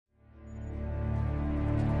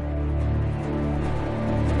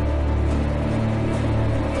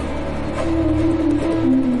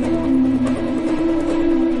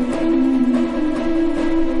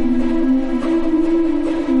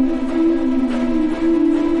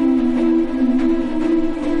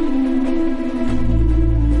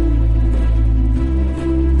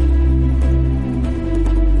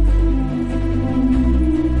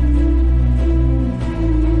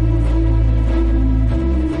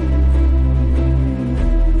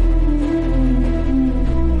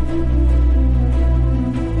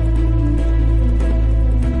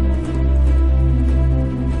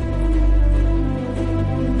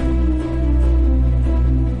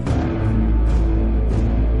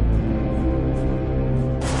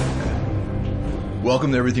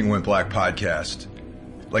Welcome to Everything Went Black podcast.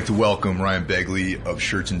 I'd like to welcome Ryan Begley of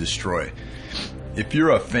Shirts and Destroy. If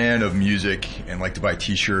you're a fan of music and like to buy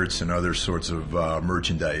t-shirts and other sorts of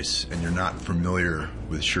merchandise and you're not familiar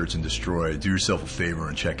with Shirts and Destroy, do yourself a favor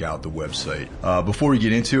and check out the website. Before we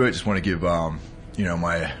get into it, I just want to give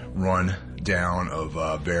my rundown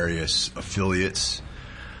of various affiliates.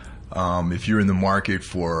 If you're in the market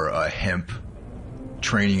for hemp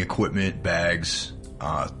training equipment, bags,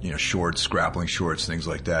 shorts, grappling shorts, things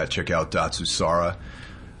like that, check out Datsusara.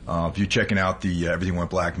 If you're checking out the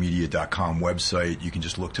everythingwentblackmedia.com website, you can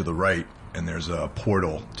just look to the right and there's a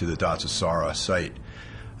portal to the Datsusara site.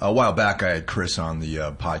 A while back, I had Chris on the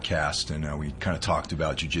podcast and we kind of talked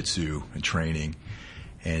about jiu-jitsu and training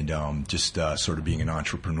and just sort of being an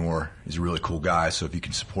entrepreneur. He's a really cool guy, so if you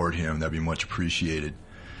can support him, that'd be much appreciated.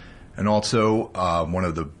 And also, one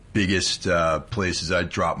of the biggest places I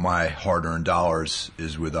drop my hard-earned dollars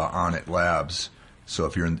is with Onnit Labs. So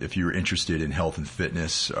if you're interested in health and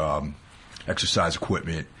fitness, exercise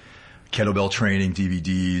equipment, kettlebell training,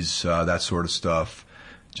 DVDs, that sort of stuff,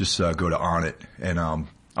 just go to Onnit. And I'm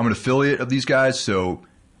an affiliate of these guys, so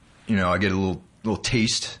I get a little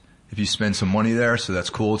taste if you spend some money there. So that's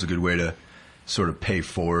cool. It's a good way to sort of pay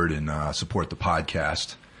forward and support the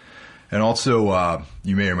podcast. And also,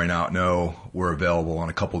 you may or may not know, we're available on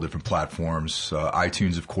a couple different platforms.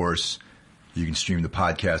 iTunes, of course. You can stream the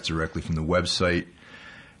podcast directly from the website.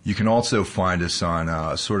 You can also find us on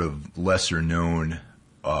a sort of lesser-known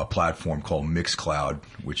platform called Mixcloud,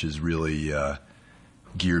 which is really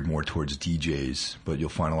geared more towards DJs, but you'll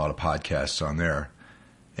find a lot of podcasts on there.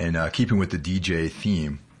 And keeping with the DJ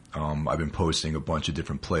theme, I've been posting a bunch of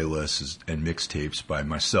different playlists and mixtapes by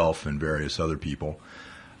myself and various other people.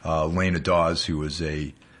 Lena Dawes, who was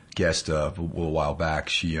a guest a little while back,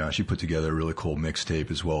 she put together a really cool mixtape,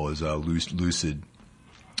 as well as Lucid,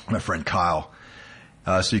 my friend Kyle.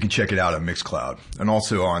 So you can check it out at Mixcloud. And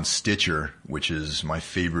also on Stitcher, which is my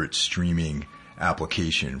favorite streaming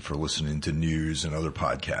application for listening to news and other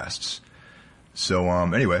podcasts. So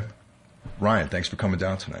anyway, Ryan, thanks for coming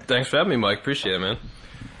down tonight. Thanks for having me, Mike. Appreciate it, man.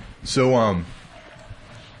 So,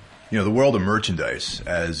 the world of merchandise,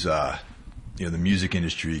 as the music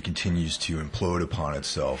industry continues to implode upon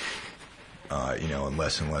itself, and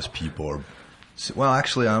less people are. Well,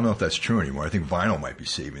 actually, I don't know if that's true anymore. I think vinyl might be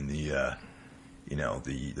saving the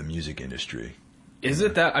music industry. Is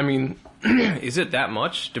it that? I mean, is it that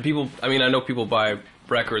much? Do people? I mean, I know people buy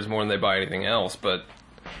records more than they buy anything else, but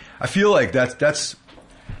I feel like that's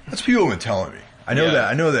people have been telling me. I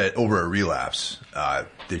know that over at Relapse,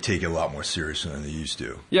 they take it a lot more seriously than they used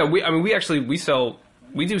to. Yeah, we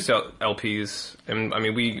do sell LPs, and I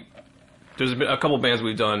mean there's been a couple bands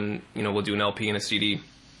we've done. We'll do an LP and a CD,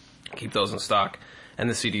 keep those in stock, and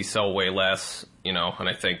the CDs sell way less. And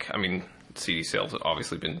I think CD sales have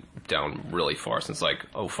obviously been down really far since like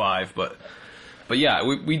 2005, but yeah,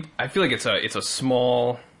 I feel like it's a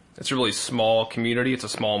really small community. It's a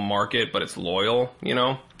small market, but it's loyal.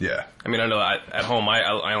 Yeah. I mean, I know at home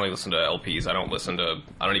I only listen to LPs. I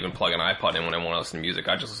don't even plug an iPod in when I want to listen to music.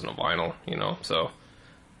 I just listen to vinyl. So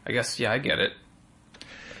I guess I get it.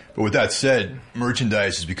 But with that said,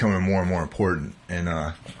 merchandise is becoming more and more important,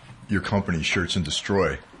 and your company, Shirts and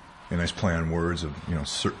Destroy, a nice play on words of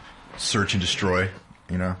search and destroy.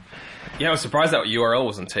 Yeah, I was surprised that URL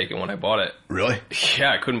wasn't taken when I bought it. Really?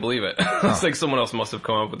 Yeah, I couldn't believe it. It's like someone else must have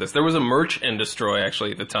come up with this. There was a Merch and Destroy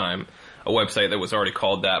actually at the time, a website that was already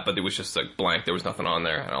called that, but it was just like blank. There was nothing on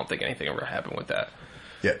there. I don't think anything ever happened with that.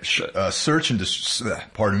 Yeah, search and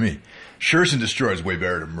pardon me. Shirts and Destroy is way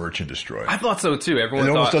better than Merch and Destroy. I thought so too. Everyone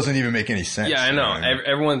almost doesn't even make any sense. Yeah, I know.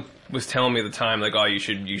 Everyone was telling me at the time, like, oh, you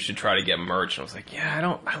should try to get merch. And I was like,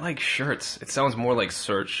 yeah, I like shirts. It sounds more like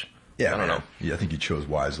search. Yeah, I don't know. Yeah, I think you chose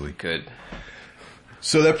wisely. Good.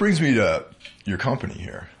 So that brings me to your company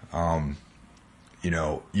here.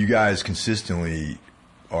 You guys consistently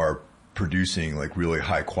are producing like really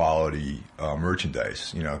high quality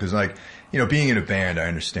merchandise. Because being in a band, I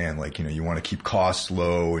understand you want to keep costs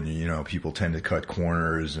low, and people tend to cut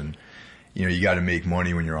corners, and you got to make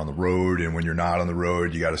money when you're on the road, and when you're not on the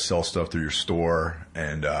road, you got to sell stuff through your store,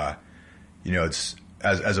 and it's.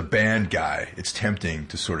 As a band guy, it's tempting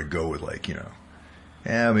to sort of go with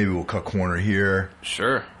maybe we'll cut corner here.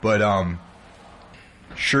 Sure. But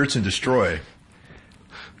Shirts and Destroy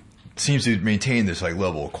seems to maintain this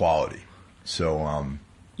level of quality. So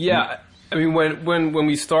yeah, I mean when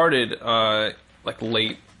we started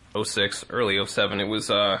late 06, early 07, it was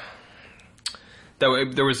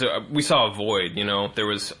we saw a void. There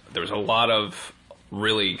was a lot of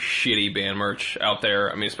really shitty band merch out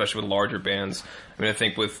there. I mean, especially with larger bands. I mean, I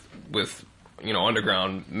think with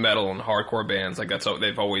underground metal and hardcore bands, like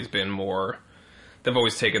they've always been more. They've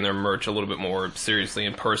always taken their merch a little bit more seriously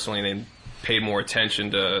and personally, and they paid more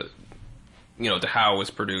attention to, to how it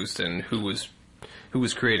was produced and who was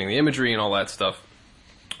creating the imagery and all that stuff.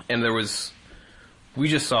 And we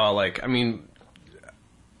just saw,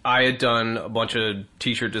 I had done a bunch of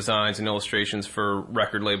t-shirt designs and illustrations for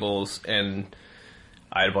record labels, and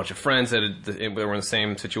I had a bunch of friends that were in the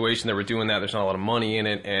same situation. They were doing that. There's not a lot of money in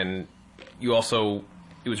it, and it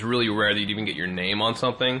was really rare that you'd even get your name on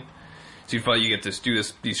something. So you get to do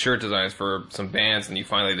these shirt designs for some bands, and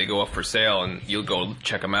they go up for sale, and you'll go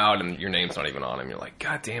check them out, and your name's not even on them. You're like,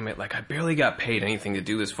 God damn it! I barely got paid anything to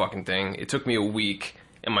do this fucking thing. It took me a week,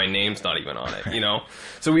 and my name's not even on it.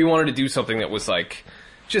 So we wanted to do something that was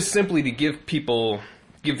just simply to give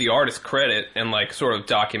the artist credit and sort of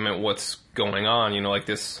document what's going on.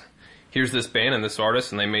 This. Here's this band and this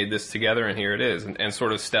artist, and they made this together, and here it is, and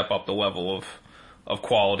sort of step up the level of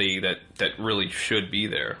quality that really should be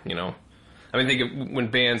there. I mean, think of when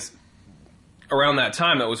bands around that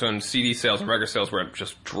time. That was when CD sales and record sales were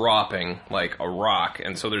just dropping like a rock,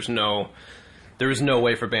 and so there was no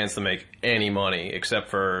way for bands to make any money except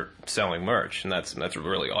for selling merch, and that's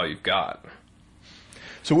really all you've got.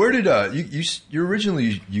 So where did you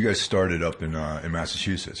originally you guys started up in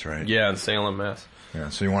Massachusetts, right? Yeah, in Salem, Mass. Yeah.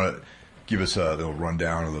 So you want to give us a little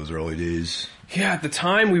rundown of those early days? Yeah, at the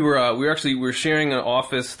time we were sharing an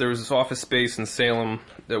office. There was this office space in Salem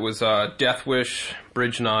that was Death Wish,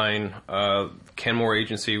 Bridge 9, Kenmore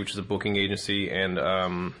Agency, which is a booking agency, and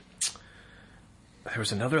there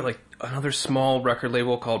was another small record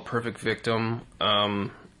label called Perfect Victim,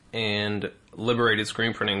 and Liberated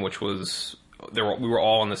Screen Printing, which was we were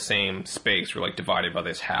all in the same space. We were divided by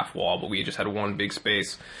this half wall, but we just had one big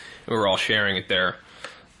space, and we were all sharing it there.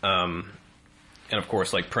 And of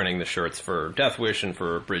course, printing the shirts for Death Wish and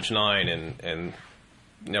for Bridge 9, and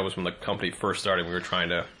that was when the company first started. We were trying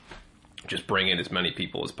to just bring in as many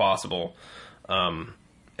people as possible. And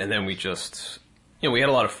then we just, we had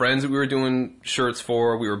a lot of friends that we were doing shirts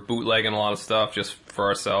for. We were bootlegging a lot of stuff just for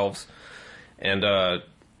ourselves. And it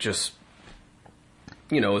was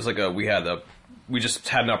we just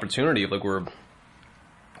had an opportunity of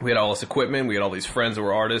we had all this equipment, we had all these friends that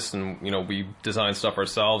were artists, and, we designed stuff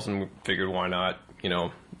ourselves, and we figured why not,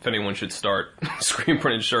 if anyone should start screen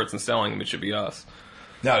printing shirts and selling them, it should be us.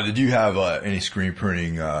 Now, did you have any screen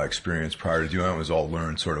printing experience prior to doing it? It was all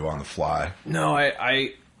learned sort of on the fly? No,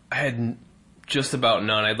 I had just about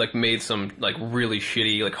none. I'd made some really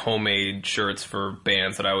shitty homemade shirts for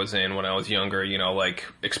bands that I was in when I was younger,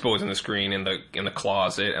 exposing the screen in the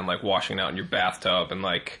closet and washing it out in your bathtub and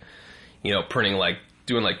printing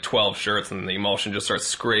doing 12 shirts, and the emulsion just starts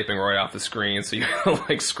scraping right off the screen, so you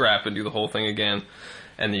scrap and do the whole thing again,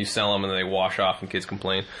 and then you sell them and then they wash off and kids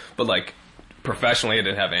complain. But professionally, I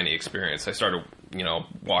didn't have any experience. I started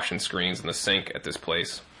washing screens in the sink at this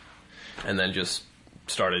place, and then just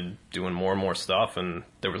started doing more and more stuff, and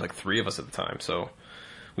there was 3 of us at the time, so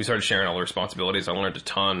we started sharing all the responsibilities. I learned a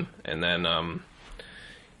ton, and then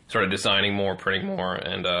started designing more, printing more,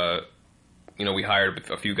 and we hired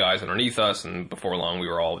a few guys underneath us, and before long we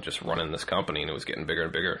were all just running this company, and it was getting bigger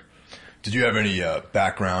and bigger. Did you have any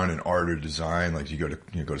background in art or design? Did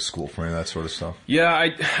you go to school for any of that sort of stuff? Yeah,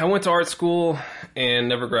 I went to art school and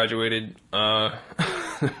never graduated,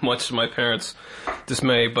 much to my parents'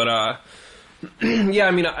 dismay. But yeah,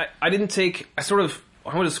 I mean, I didn't take. I went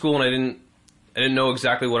to school and I didn't know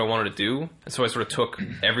exactly what I wanted to do, and so I sort of took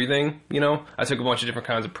everything. I took a bunch of different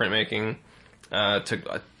kinds of printmaking, took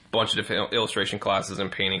a bunch of different illustration classes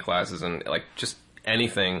and painting classes, and just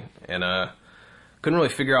anything, and couldn't really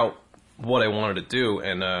figure out what I wanted to do.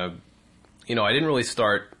 And I didn't really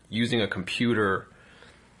start using a computer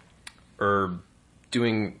or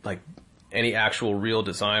doing any actual real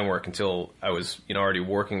design work until I was already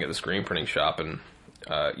working at the screen printing shop, and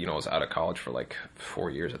I was out of college for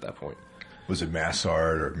 4 years at that point. Was it Mass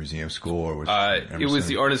Art or Museum School, or was it was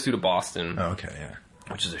the Art Institute of Boston? Oh, okay, yeah.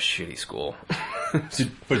 Which is a shitty school.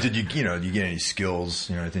 But did you did you get any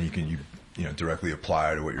skills, anything you can directly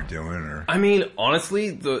apply to what you're doing? Or I mean, honestly,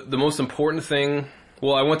 the most important thing.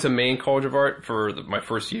 Well, I went to Maine College of Art for my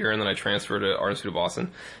first year, and then I transferred to Art Institute of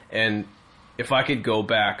Boston. And if I could go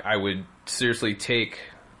back, I would seriously take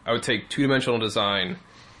 2-dimensional design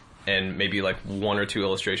and maybe 1 or 2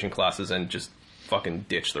 illustration classes, and just fucking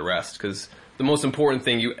ditch the rest. Because the most important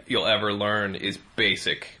thing you'll ever learn is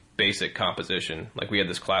basic composition. We had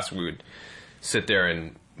this class where we would sit there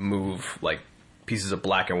and move pieces of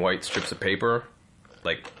black and white strips of paper,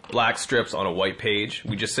 black strips on a white page.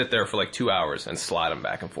 We just sit there for 2 hours and slide them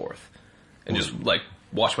back and forth, and just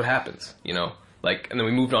watch what happens. Like, and then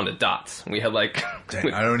we moved on to dots. We had like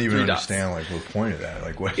Dang, I don't even 3 dots. understand like the point of that.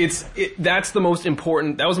 Like what? That's the most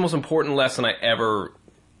important. That was the most important lesson I ever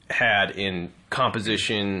had in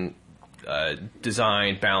composition,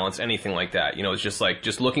 design, balance, anything like that. You know, it's just like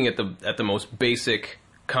looking at the most basic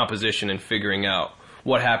composition and figuring out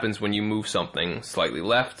what happens when you move something slightly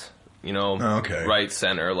left. You know, right,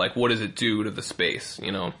 center. Like, what does it do to the space?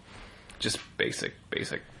 You know, just basic.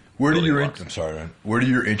 Where did your I'm sorry, man. Where did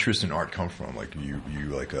your interest in art come from? Like, you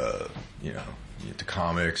like you know, you into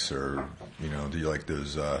comics, or you know, do you like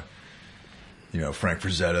those you know, Frank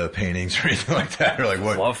Frazetta paintings or anything like that, or like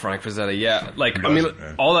what? I love Frank Frazetta. Yeah, like I mean,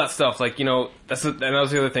 all that stuff. Like, you know, and that was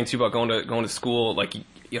the other thing too about going to school. Like,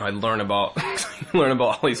 you know, I learn about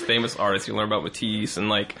all these famous artists. You learn about Matisse and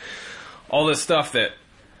like all this stuff that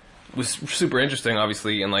was super interesting,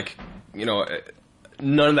 obviously, and like, you know,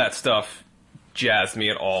 none of that stuff jazzed me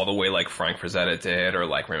at all the way like Frank Frazetta did, or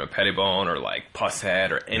like Raymond Pettibone, or like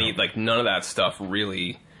Pushead, or any like none of that stuff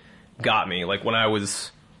really got me. Like when I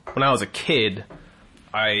was a kid,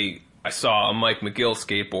 I saw a Mike McGill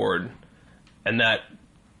skateboard, and that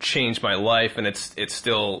changed my life, and it's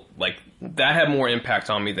still like that had more impact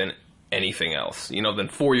on me than anything else. You know, than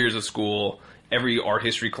 4 years of school, every art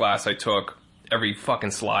history class I took, every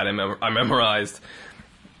fucking slide I memorized.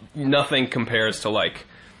 Nothing compares to like,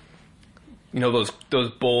 you know, those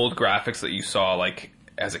bold graphics that you saw like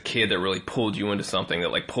as a kid that really pulled you into something,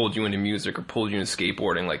 that like pulled you into music or pulled you into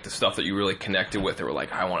skateboarding, like the stuff that you really connected with. They were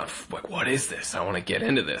like, I want to, like, what is this? I want to get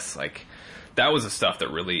into this. Like, that was the stuff that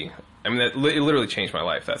really, I mean, it literally changed my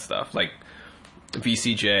life, that stuff. Like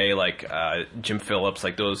VCJ, like Jim Phillips,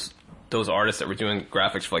 like those artists that were doing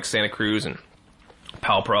graphics for like Santa Cruz and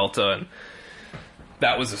Pal Peralta, and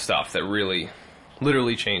that was the stuff that really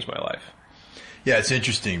literally changed my life. Yeah, it's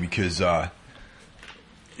interesting because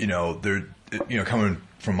you know, coming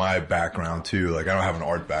from my background too, like I don't have an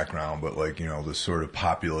art background, but like, you know, the sort of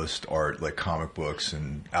populist art, like comic books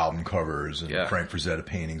and album covers and Frank Frazetta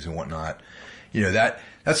paintings and whatnot, you know,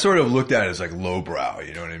 that's sort of looked at as like lowbrow,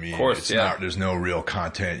 you know what I mean? Of course, it's not, there's no real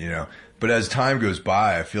content, you know. But as time goes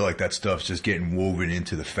by, I feel like that stuff's just getting woven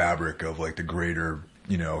into the fabric of like the greater,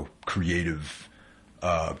 you know, creative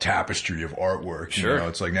tapestry of artwork. Sure. You know,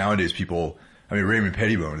 it's like nowadays people, I mean, Raymond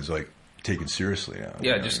Pettibone is like taken seriously now.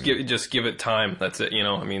 Yeah, just give it time. That's it. You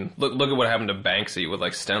know, I mean, look at what happened to Banksy with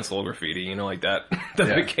like stencil graffiti. You know, like that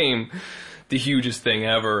became the hugest thing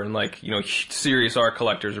ever. And like, you know, serious art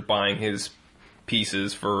collectors are buying his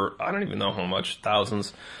pieces for I don't even know how much,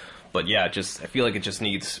 thousands. But yeah, I feel like it just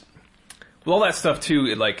needs, with all that stuff too.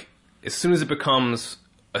 It like, as soon as it becomes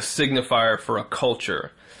a signifier for a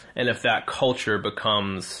culture, and if that culture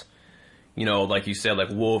becomes, you know, like you said, like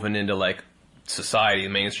woven into like society,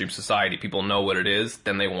 mainstream society, people know what it is,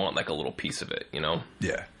 then they want like a little piece of it, you know?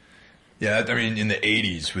 Yeah. Yeah, I mean, in the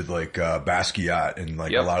 80s with like Basquiat and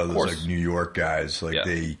like a lot of those like New York guys, like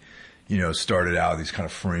they, you know, started out these kind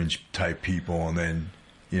of fringe type people, and then,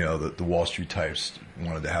 you know, the Wall Street types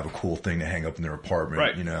wanted to have a cool thing to hang up in their apartment,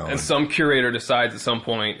 right? You know, and some curator decides at some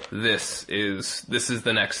point this is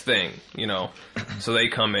the next thing, you know. So they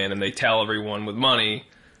come in and they tell everyone with money,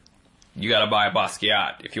 you got to buy a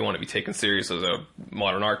Basquiat if you want to be taken serious as a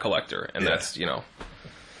modern art collector, and that's, you know.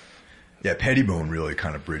 Yeah, Pettibone really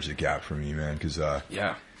kind of bridged the gap for me, man, because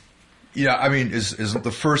yeah, I mean, is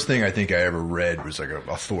the first thing I think I ever read was like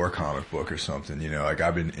a Thor comic book or something. You know, like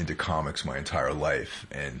I've been into comics my entire life,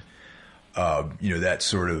 and you know, that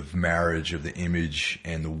sort of marriage of the image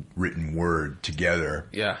and the written word together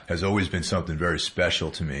has always been something very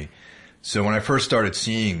special to me. So when I first started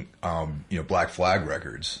seeing, you know, Black Flag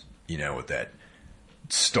records, you know, with that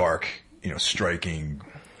stark, you know, striking,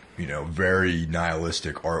 you know, very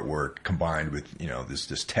nihilistic artwork combined with, you know,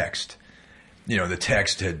 this text. You know, the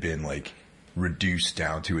text had been like reduced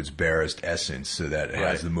down to its barest essence so that it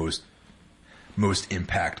has the most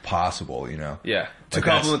impact possible, you know? Yeah. To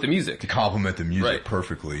complement the music. To complement the music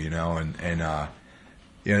perfectly, you know? And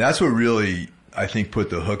you know, that's what really, I think,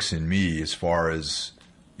 put the hooks in me as far as,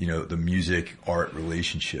 you know, the music art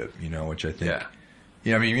relationship, you know, which I think,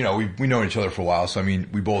 you know, I mean, you know, we know each other for a while, so I mean,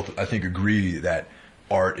 we both, I think, agree that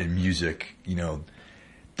art and music, you know,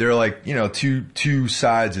 they're like, you know, two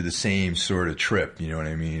sides of the same sort of trip, you know what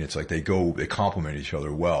I mean? It's like they complement each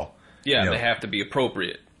other well. Yeah, you know? They have to be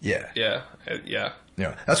appropriate. Yeah. Yeah. Yeah.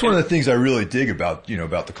 That's one of the things I really dig about, you know,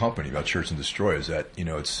 about the company, about Shirts and Destroy, is that, you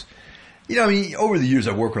know, it's, you know, I mean, over the years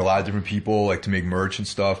I've worked with a lot of different people, like to make merch and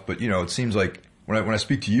stuff, but, you know, it seems like when I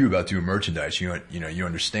speak to you about doing merchandise, you know, you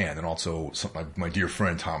understand. And also my dear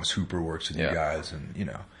friend Thomas Hooper works with you guys, and, you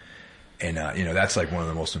know, that's like one of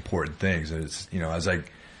the most important things. And it's, you know, as I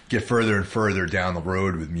get further and further down the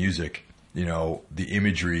road with music, you know, the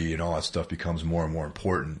imagery and all that stuff becomes more and more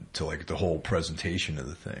important to like the whole presentation of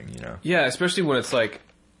the thing, you know? Yeah, especially when it's like,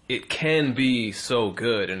 it can be so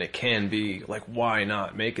good, and it can be like, why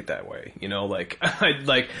not make it that way? You know, like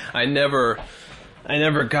I never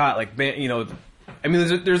got like, you know, I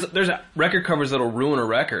mean, there's record covers that'll ruin a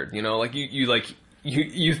record. You know, like you I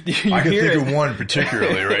can think of one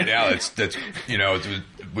particularly right now. That's you know, it's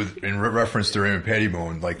with in reference to Raymond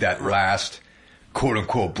Pettibone, like that last quote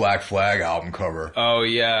unquote Black Flag album cover. Oh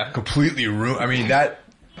yeah, completely ruined. I mean, that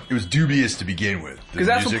it was dubious to begin with because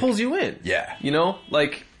that's what pulls you in. Yeah, you know,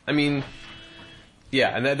 like. I mean,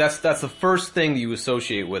 yeah, and that's the first thing that you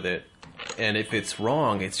associate with it, and if it's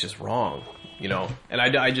wrong, it's just wrong, you know. And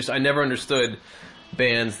I never understood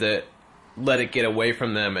bands that let it get away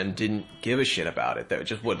from them and didn't give a shit about it. That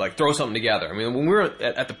just would like throw something together. I mean, when we were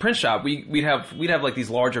at the print shop, we'd have like these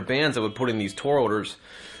larger bands that would put in these tour orders,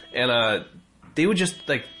 and they would just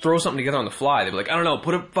like throw something together on the fly. They'd be like, I don't know,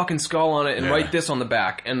 put a fucking skull on it and write this on the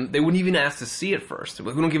back. And they wouldn't even ask to see it first.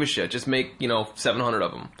 Like, we don't give a shit. Just make, you know, 700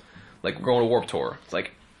 of them. Like, we're going to Warped Tour. It's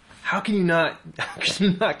like, how can you not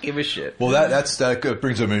give a shit? Well, that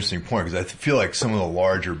brings up an interesting point, because I feel like some of the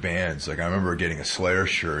larger bands, like I remember getting a Slayer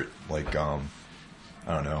shirt, like, I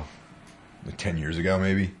don't know, like 10 years ago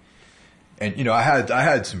maybe. And, you know, I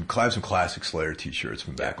had some classic Slayer t-shirts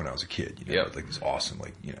from back when I was a kid, you know, like this awesome,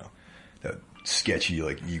 like, you know, that sketchy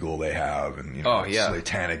like eagle they have, and you know,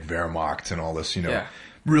 satanic Wehrmacht and all this, you know,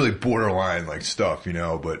 really borderline like stuff, you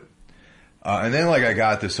know. But and then like I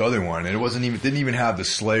got this other one, and it didn't even have the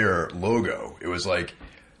Slayer logo. It was like,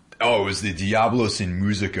 it was the Diablos in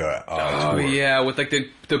Musica tour. Yeah, with like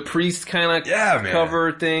the priest kind of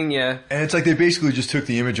cover thing, And it's like they basically just took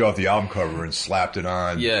the image off the album cover and slapped it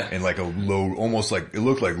on in like a low, almost like, it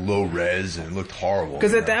looked like low res, and it looked horrible.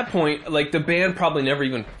 Because at that point, like the band probably never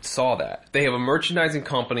even saw that. They have a merchandising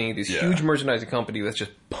company, this huge merchandising company that's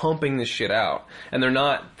just pumping this shit out. And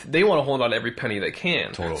they want to hold on to every penny they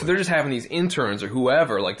can. Totally. So they're just having these interns or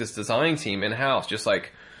whoever, like this design team in-house, just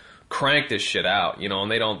like crank this shit out, you know,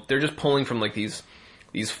 and they're just pulling from like these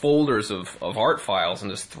folders of art files and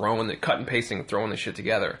just cut and pasting and throwing this shit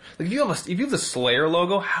together. Like if you have the Slayer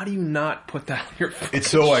logo, how do you not put that on your It's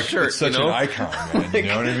so like shirt, it's such an icon, man. You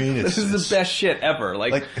know what I mean? This is the best shit ever.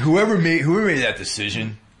 Like whoever made that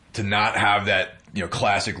decision to not have that, you know,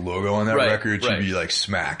 classic logo on that record should be like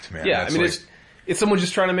smacked, man. Yeah, I mean, it's someone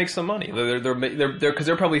just trying to make some money. They're because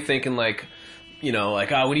they're probably thinking like, you know, like,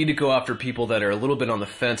 we need to go after people that are a little bit on the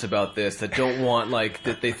fence about this, that don't want, like,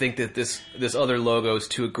 that they think that this other logo is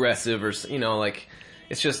too aggressive, or, you know, like,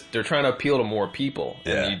 it's just, they're trying to appeal to more people.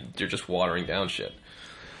 Yeah. And you're just watering down shit.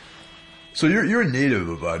 So you're a native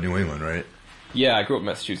of New England, right? Yeah, I grew up in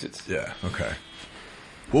Massachusetts. Yeah, okay.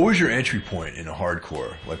 What was your entry point into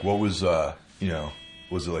hardcore? Like, what was, you know,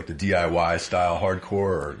 was it like the DIY style hardcore,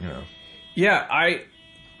 or, you know? Yeah,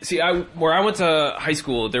 where I went to high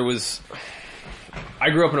school, I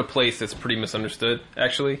grew up in a place that's pretty misunderstood,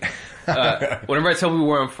 actually. Whenever I tell people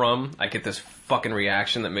where I'm from, I get this fucking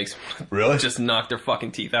reaction that makes me just knock their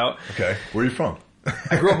fucking teeth out. Okay. Where are you from?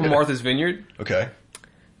 I grew up in Martha's Vineyard. Okay.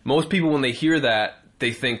 Most people, when they hear that,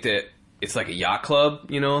 they think that it's like a yacht club,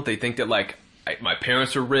 you know? They think that, like, my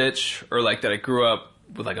parents are rich, or, like, that I grew up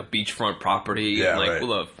with, like, a beachfront property, and, like, with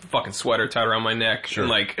a fucking sweater tied around my neck, and,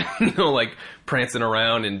 like, you know, like, prancing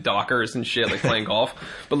around in Dockers and shit, like, playing golf.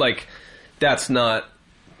 But, like, that's not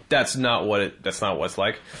what it's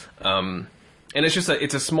like. And it's just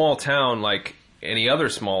it's a small town like any other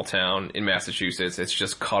small town in Massachusetts. It's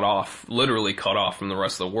just literally cut off from the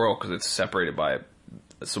rest of the world because it's separated by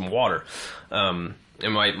some water. And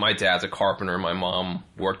my dad's a carpenter. My mom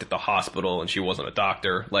worked at the hospital, and she wasn't a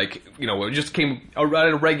doctor. Like, you know, it just came out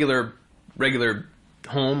at a regular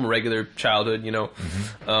home, regular childhood, you know.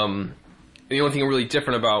 Mm-hmm. The only thing really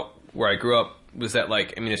different about where I grew up was that,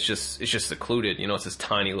 like, I mean, it's just secluded, you know. It's this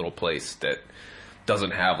tiny little place that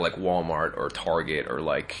doesn't have like Walmart or Target, or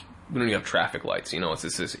like, we don't even have traffic lights, you know. It's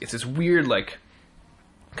this weird, like,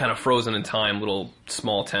 kind of frozen in time little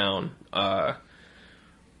small town.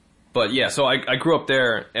 But yeah, so I grew up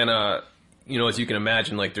there, and you know, as you can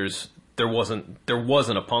imagine, like, there wasn't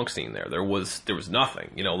a punk scene there. There was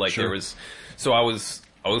nothing, you know. Like, there was. So I was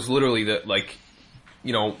literally like,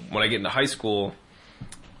 you know, when I get into high school,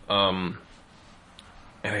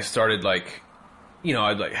 and I started, like, you know,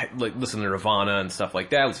 I'd like listen to Nirvana and stuff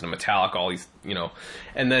like that, listen to Metallica, all these, you know,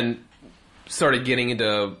 and then started getting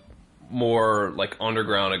into more like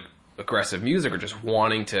underground aggressive music, or just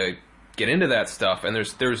wanting to get into that stuff. And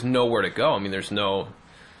there's nowhere to go. I mean, there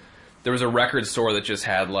was a record store that just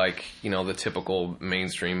had, like, you know, the typical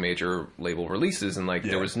mainstream major label releases, and like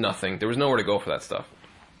there was nowhere to go for that stuff.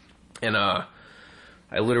 And I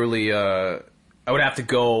literally I would have to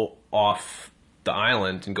go off the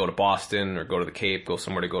island and go to Boston or go to the Cape, go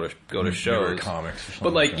somewhere to go to shows. Newbury Comics or something.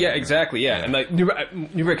 But like, yeah, exactly, yeah. And like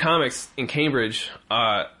Newbury Comics in Cambridge,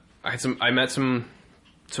 I met some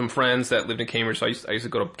friends that lived in Cambridge. So I used to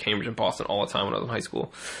go to Cambridge and Boston all the time when I was in high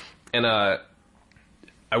school. And I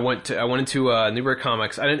went into Newbury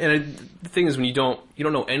Comics. The thing is, when you don't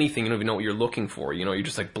know anything, you don't even know what you're looking for. You know, you're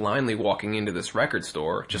just like blindly walking into this record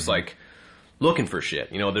store, just like looking for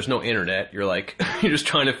shit. You know, there's no internet. You're like you're just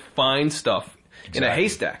trying to find stuff in a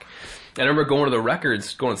haystack. And I remember going to the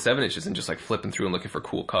records, going to 7 inches and just like flipping through and looking for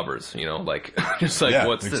cool covers, you know, like just like,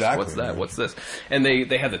 what's this? What's that? What's this? And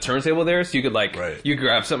they had the turntable there, so you could like, you could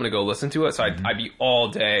grab something to go listen to it. So I'd be all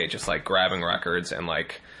day just like grabbing records and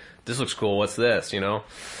like, this looks cool. What's this? You know?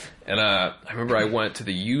 And I remember I went to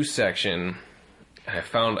the U section and I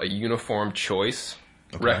found a Uniform Choice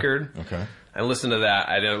record. Okay. I listened to that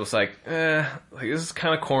and it was like this is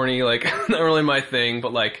kind of corny, like not really my thing,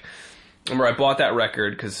 but like, I remember I bought that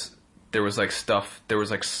record because there was like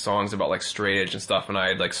songs about like straight edge and stuff, and I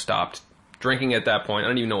had like stopped drinking at that point. I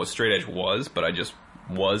didn't even know what straight edge was, but I just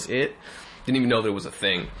was it. Didn't even know that it was a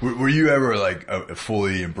thing. Were you ever like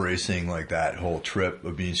fully embracing like that whole trip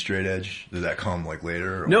of being straight edge? Did that come like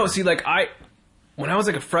later? Or? No, see, like when I was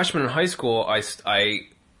like a freshman in high school, I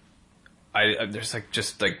there's like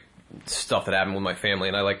just like stuff that happened with my family,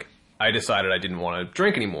 and I decided I didn't want to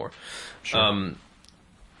drink anymore. Sure.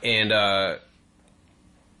 And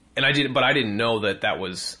I did, but I didn't know that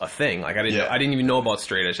was a thing. Like I didn't even know about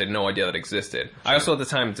straight edge. I had no idea that existed. I also at the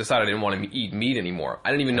time decided I didn't want to eat meat anymore. I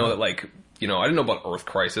didn't even know that like, you know, I didn't know about Earth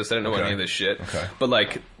Crisis. I didn't know any of this shit. Okay. But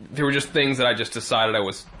like, there were just things that I just decided I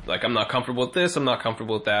was like, I'm not comfortable with this. I'm not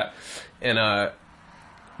comfortable with that. And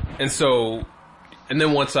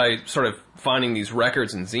then once I started finding these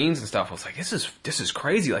records and zines and stuff, I was like, this is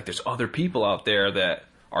crazy. Like there's other people out there that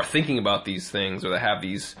are thinking about these things or that have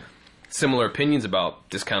these similar opinions about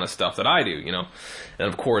this kind of stuff that I do, you know? And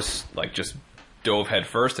of course, like just dove head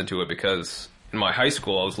first into it because in my high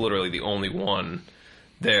school, I was literally the only one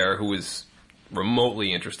there who was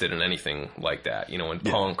remotely interested in anything like that, you know, in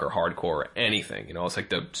punk or hardcore or anything, you know? It's like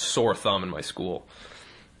the sore thumb in my school.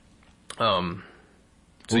 So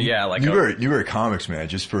yeah, like Newbury Comics, man,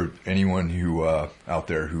 just for anyone who out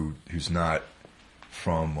there who's not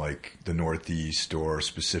from like the Northeast or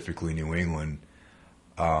specifically New England,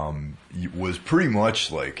 was pretty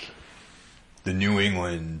much like the New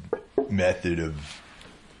England method of,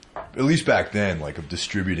 at least back then, like of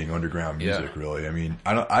distributing underground music. Really, I mean,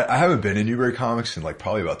 I haven't been in Newbury Comics in like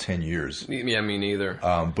probably about 10 years. Yeah, me neither.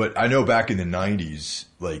 But I know back in the 90s,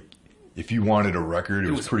 like if you wanted a record,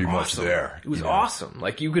 it was pretty much there. It was awesome.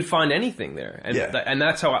 Like you could find anything there, and and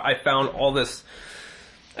that's how I found all this.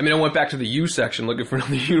 I mean, I went back to the U section looking for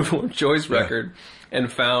another Uniform Choice record and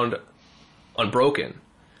found Unbroken.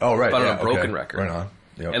 Oh, right. Found an Unbroken record. Right on.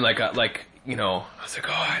 Yep. And like, you know, I was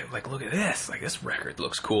like, look at this. Like, this record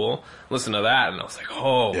looks cool. Listen to that. And I was like,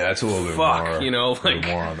 oh, yeah, it's a little bit more, you know, like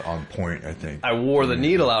more on point, I think. I wore the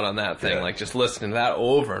needle out on that thing, like just listening to that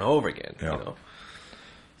over and over again, you know.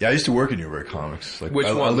 Yeah, I used to work in Newbury Comics. Like, Which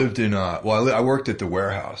one? I lived in, I worked at the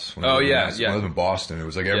warehouse. When I lived in Boston. It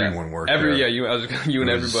was like everyone worked there. Yeah, you and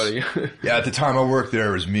everybody. Yeah, at the time I worked there,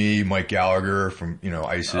 it was me, Mike Gallagher from, you know,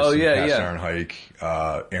 ISIS, Cast Iron Hike,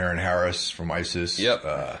 Aaron Harris from ISIS,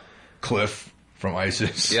 Cliff from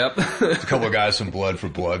ISIS. Yep. A couple of guys from Blood for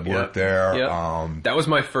Blood worked there. Yep. That was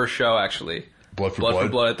my first show, actually. Blood for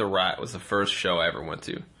Blood at the Rat was the first show I ever went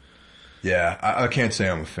to. Yeah, I can't say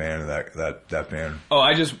I'm a fan of that band. Oh,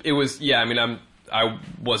 I mean, I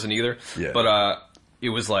wasn't either. Yeah. But it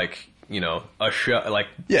was like, you know, a show, like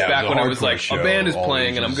back when it was like a band is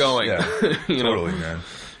playing and I'm going. Yeah, totally, man.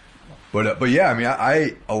 But yeah, I mean,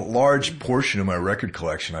 a large portion of my record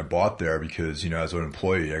collection I bought there because, you know, as an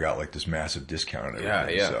employee, I got like this massive discount and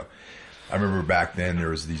everything. Yeah. So I remember back then there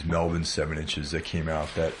was these Melvin 7 inches that came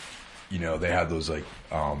out that, you know, they had those like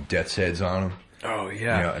Death's Heads on them. Oh,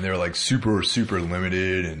 yeah. You know, and they were like super, super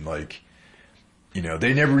limited and like, you know,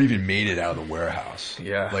 they never even made it out of the warehouse.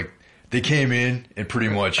 Yeah. Like, they came in and pretty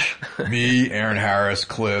much me, Aaron Harris,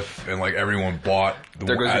 Cliff, and like everyone bought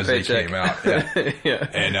as they came out. Yeah. Yeah.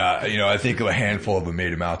 And, you know, I think a handful of them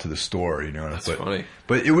made them out to the store, you know. That's funny.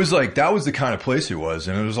 But it was like, that was the kind of place it was.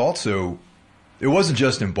 And it was also, it wasn't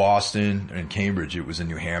just in Boston and Cambridge. It was in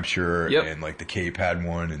New Hampshire and like the Cape had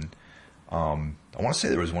one. And, I want to say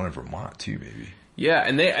there was one in Vermont too, maybe. Yeah,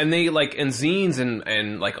 and they like in zines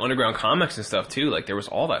and like underground comics and stuff too. Like there was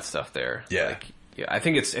all that stuff there. Yeah, like, yeah. I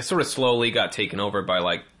think it sort of slowly got taken over by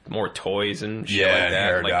like more toys and shit like that,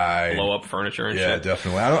 hair like dye, blow up furniture and shit. shit. Yeah,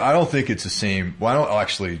 definitely. I don't think it's the same. Well, I don't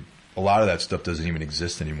actually. a lot of that stuff doesn't even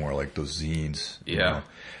exist anymore, like those zines. Yeah. You know?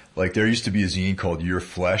 Like there used to be a zine called Your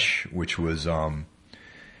Flesh, which was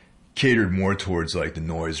catered more towards like the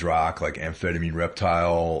noise rock, like Amphetamine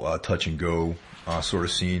Reptile, Touch and Go sort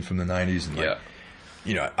of scene from the 90s. And like,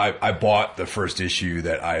 you know, I bought the first issue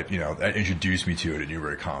that introduced me to it at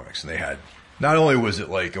Newbury Comics, and they had, not only was it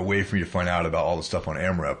like a way for me to find out about all the stuff on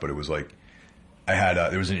AMREP, but it was like, I had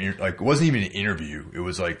there was it wasn't even an interview. It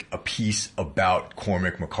was like a piece about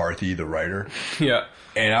Cormac McCarthy, the writer. Yeah.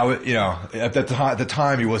 And I was, you know, at the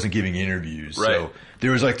time he wasn't giving interviews, right. So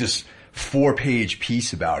there was like this 4-page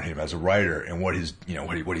piece about him as a writer and what his, you know,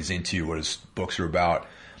 what he's into, what his books are about.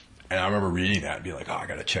 And I remember reading that and being like, oh, I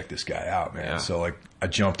got to check this guy out, man. Yeah. So like I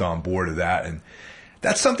jumped on board of that, and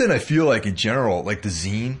that's something I feel like in general, like the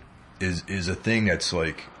zine is a thing that's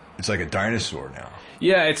like, it's like a dinosaur now.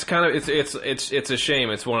 Yeah, it's kind of it's a shame.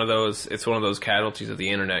 It's one of those casualties of the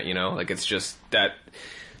internet, you know? Like it's just that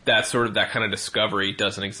sort of, that kind of discovery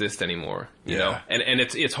doesn't exist anymore, you know? And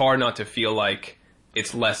it's hard not to feel like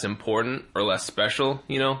it's less important or less special,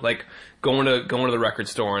 you know? Like going to the record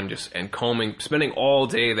store and spending all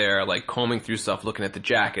day there, like combing through stuff, looking at the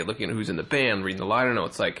jacket, looking at who's in the band, reading the liner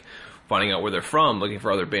notes, like finding out where they're from, looking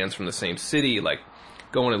for other bands from the same city, like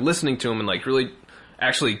going and listening to them, and like really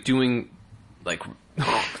actually doing like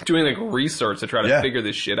research to try to figure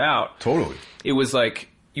this shit out. Totally. It was like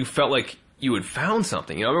you felt like you had found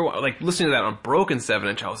something. You know, I remember like listening to that on Broken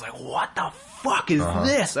 7-inch. I was like, "What the fuck is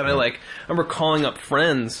this?" And I remember calling up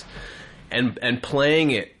friends and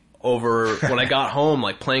playing it over when I got home,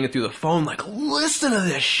 like playing it through the phone, like, "Listen to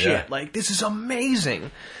this shit! Yeah. Like, this is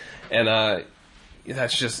amazing!" And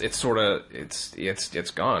that's just, it's sort of,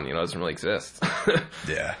 it's gone. You know, it doesn't really exist.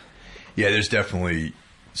 Yeah. There's definitely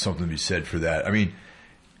something to be said for that. I mean,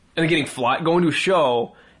 and going to a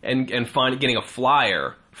show and getting a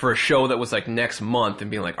flyer for a show that was like next month,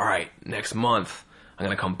 and being like, all right, next month I'm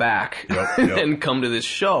gonna come back and come to this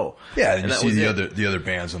show. Yeah, and you see the other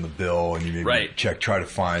bands on the bill, and you maybe try to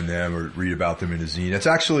find them or read about them in a zine. It's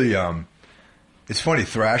actually it's funny.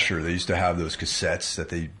 Thrasher, they used to have those cassettes that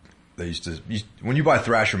they used to, when you buy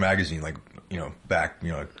Thrasher magazine, like, you know, back,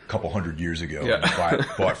 you know, a couple hundred years ago, when you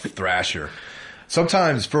bought Thrasher.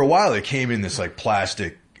 Sometimes for a while it came in this like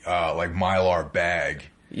plastic like Mylar bag.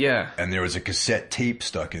 Yeah. And there was a cassette tape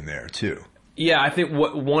stuck in there too. Yeah, I think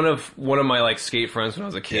one of my like skate friends when I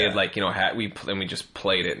was a kid, like, you know, we just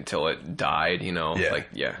played it until it died, you know. Yeah. Like,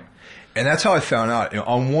 yeah. And that's how I found out. You know,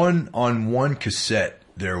 on one cassette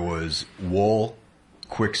there was Wool,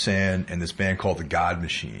 Quicksand, and this band called the God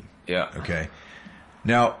Machine. Yeah. Okay.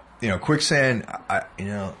 Now, you know, Quicksand,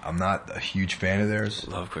 I'm not a huge fan of theirs.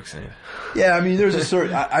 Love Quicksand. Yeah, I mean, there's a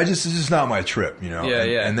certain, it's just not my trip, you know.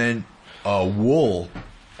 Yeah, And then Wool,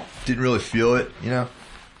 didn't really feel it, you know.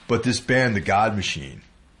 But this band, the God Machine,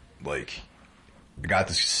 like, I got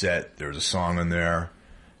this cassette. There was a song on there.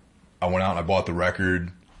 I went out and I bought the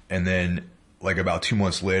record, and then like about 2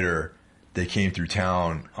 months later, they came through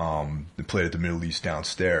town. They played at the Middle East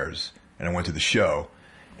downstairs, and I went to the show.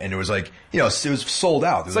 And it was like, you know, it was sold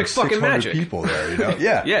out. There was it's like fucking 600 magic. people there, you know?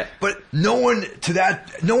 Yeah. Yeah. But no one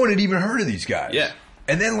had even heard of these guys. Yeah.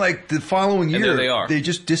 And then like the following year, there they are. They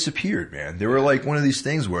just disappeared, man. They were like one of these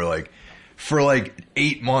things where like, for like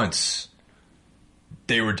 8 months,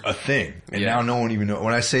 they were a thing. And now no one even knows.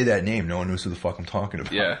 When I say that name, no one knows who the fuck I'm talking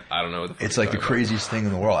about. Yeah, I don't know what the fuck it's like the craziest thing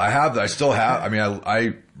in the world. I still have, I mean,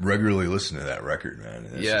 I regularly listen to that record, man.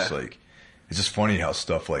 And it's just like, it's just funny how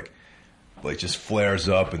stuff like just flares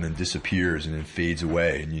up and then disappears and then fades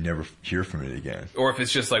away and you never hear from it again. Or if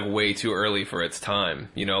it's just like way too early for its time,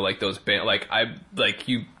 you know, like those band,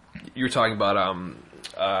 you're talking about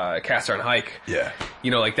Cast Iron Hike. Yeah. You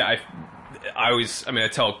know, like that. I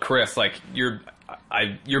tell Chris, like, your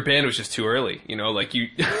band was just too early. You know, like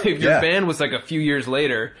if your band was like a few years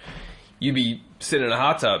later, you'd be sitting in a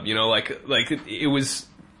hot tub. You know, like it was.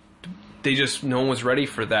 No one was ready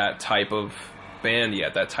for that type of band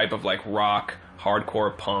yet. That type of like rock,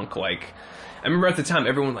 hardcore punk. Like, I remember at the time,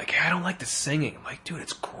 everyone like, hey, I don't like the singing. I'm like, dude,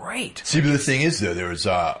 it's great. See, but the thing is, though, there was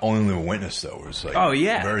Only Living Witness, though, was like,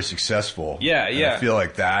 very successful. Yeah, and yeah. I feel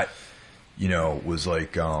like that, you know, was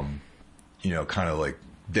like, you know, kind of like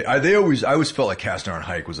I always felt like Cast Iron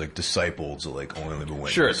Hike was like disciples of like Only Living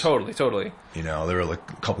Witness. Sure, totally. You know, they were like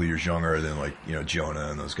a couple of years younger than like, you know, Jonah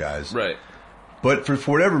and those guys. Right. But for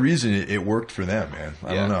whatever reason, it worked for them, man.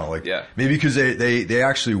 I don't know, like maybe because they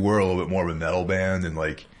actually were a little bit more of a metal band and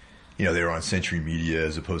like, you know, they were on Century Media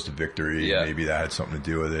as opposed to Victory. Yeah. Maybe that had something to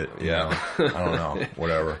do with it. You know? I don't know.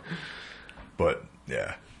 Whatever. But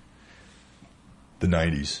yeah, the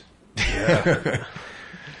 90s. Yeah.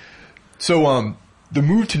 So the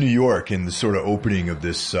move to New York and the sort of opening of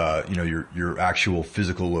this, your actual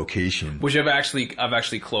physical location. Which I've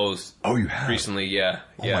actually closed. Oh, you have? Recently, yeah.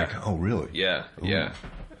 Oh, my God. Oh, really? Yeah, Ooh. yeah.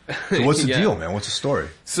 So what's the Yeah. deal, man? What's the story?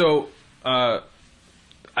 So, I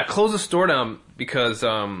closed the store down because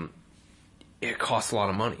it costs a lot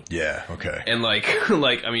of money. Yeah, okay. And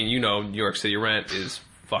New York City rent is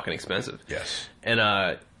fucking expensive. Yes.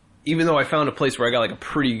 And even though I found a place where I got like a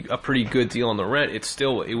pretty good deal on the rent,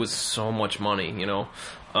 it was so much money, and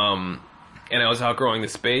I was outgrowing the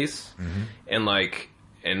space, and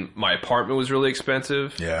my apartment was really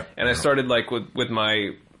expensive. Yeah. And I started like with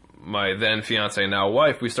my then fiance, now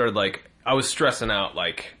wife, we started I was stressing out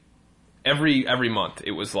every month.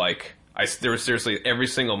 It was there was seriously every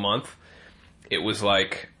single month. It was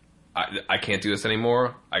I can't do this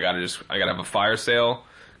anymore. I gotta have a fire sale,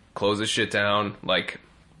 close this shit down,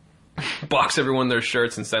 box everyone their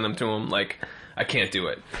shirts and send them to them. I can't do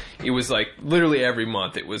it. It was literally every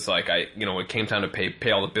month. It was when it came time to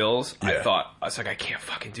pay all the bills, Yeah. I was I can't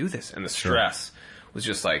fucking do this. And the stress was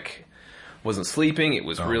just wasn't sleeping. It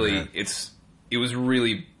was man. it was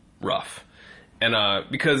really rough. And,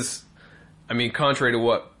 because, contrary to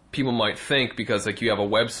what people might think, because you have a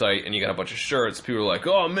website and you got a bunch of shirts, people are like,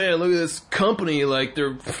 oh man, look at this company,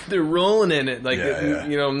 they're rolling in it.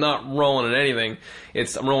 I'm not rolling in anything.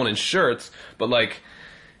 I'm rolling in shirts, but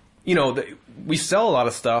we sell a lot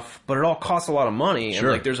of stuff, but it all costs a lot of money,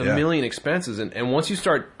 Sure. and there's a million expenses, and once you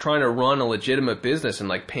start trying to run a legitimate business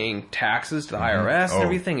and paying taxes to the IRS and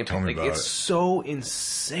everything, it's so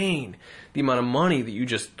insane the amount of money that you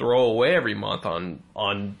just throw away every month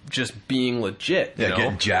on just being legit. Yeah,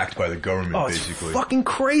 getting jacked by the government, basically. It's fucking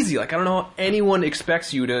crazy. I don't know how anyone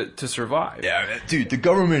expects you to survive. Yeah, dude, the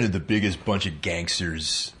government are the biggest bunch of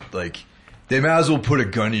gangsters. They might as well put a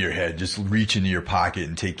gun to your head, just reach into your pocket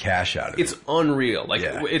and take cash out of it. It's unreal.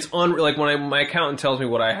 It's unreal. When my accountant tells me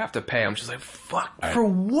what I have to pay, I'm just fuck, for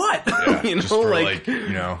what? Yeah, just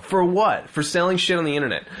for for what? For selling shit on the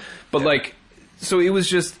internet. But so it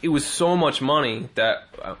was so much money that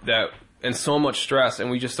and so much stress,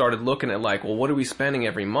 and we just started looking at well, what are we spending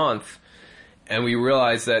every month? And we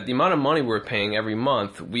realized that the amount of money we're paying every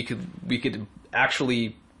month, we could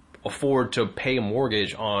actually afford to pay a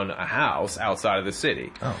mortgage on a house outside of the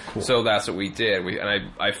city. Oh, cool. So that's what we did.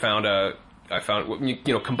 I found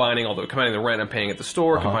combining the rent I'm paying at the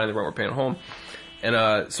store, combining the rent we're paying at home.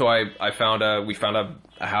 And so we found a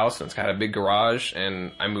house, and it's got a big garage,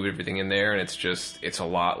 and I moved everything in there, and it's a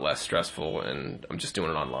lot less stressful, and I'm just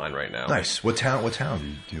doing it online right now. Nice. What town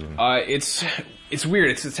do you live in? It's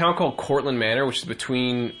weird. It's a town called Cortland Manor, which is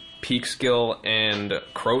between Peekskill and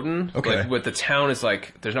Croton. Okay. But the town is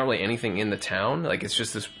there's not really anything in the town. It's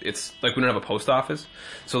just this, it's we don't have a post office.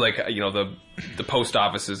 So the post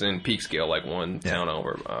office is in Peekskill, one town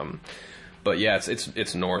over. But yeah,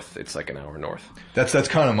 it's north. It's an hour north. That's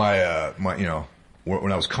kind of my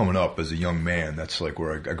when I was coming up as a young man, that's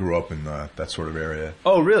where I grew up in that sort of area.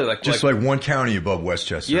 Oh, really? Just one county above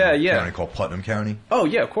Westchester. Yeah. A county called Putnam County. Oh,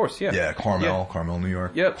 yeah, of course, yeah. Yeah, Carmel, New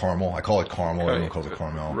York. Yep. Carmel. I call it Carmel. Everyone calls it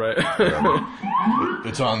Carmel. Right.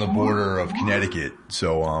 It's on the border of Connecticut.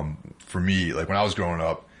 So for me, when I was growing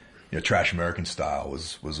up, Trash American Style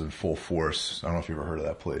was in full force. I don't know if you ever heard of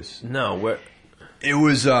that place. No, what? It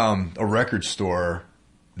was a record store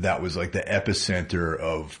that was the epicenter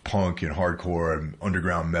of punk and hardcore and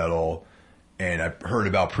underground metal, and I heard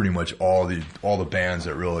about pretty much all the bands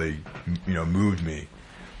that really moved me.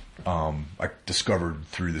 I discovered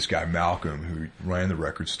through this guy Malcolm, who ran the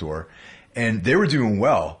record store, and they were doing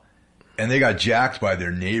well, and they got jacked by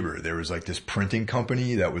their neighbor. There was this printing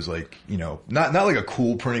company that was not a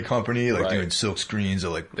cool printing company doing silk screens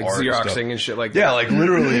or art Xeroxing and shit like that. Yeah,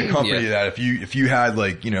 literally a company that if you had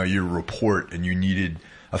your report and you needed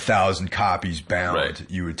 1,000 copies bound, right,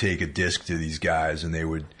 you would take a disc to these guys, and they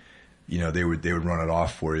would run it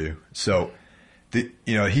off for you. So,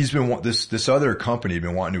 he's been this other company had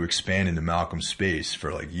been wanting to expand into Malcolm's space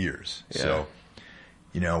for years. Yeah. So,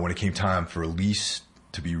 when it came time for a lease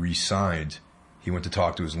to be re-signed, he went to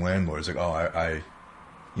talk to his landlord. He's we're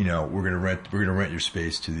gonna rent your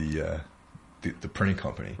space to the printing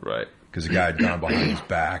company, right? Because the guy had gone behind his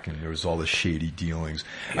back, and there was all this shady dealings.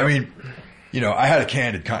 Yep. I had a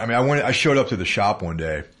candid. I showed up to the shop one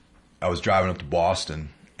day. I was driving up to Boston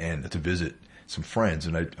and to visit some friends,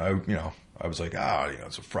 and I was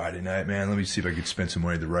it's a Friday night, man. Let me see if I could spend some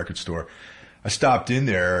money at the record store. I stopped in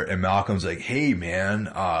there, and Malcolm's like, "Hey,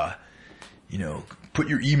 man, put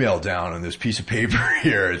your email down on this piece of paper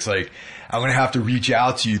here. It's I'm gonna have to reach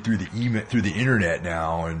out to you through the internet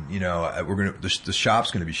now, and the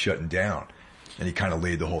shop's gonna be shutting down." And he kind of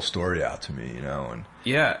laid the whole story out to me, and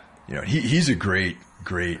yeah. you know, he's a great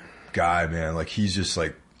guy, man. Like he's just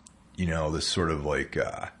like, you know, this sort of like,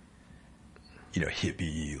 you know,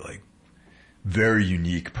 hippie, like very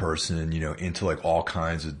unique person, you know, into like all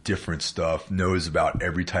kinds of different stuff, knows about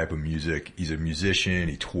every type of music. He's a musician.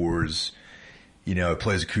 He tours, you know,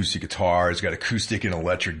 plays acoustic guitar. He's got acoustic and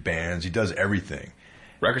electric bands. He does everything.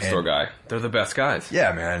 Record store guy. They're the best guys.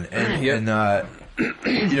 Yeah, man. And, you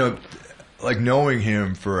know, like knowing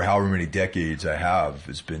him for however many decades I have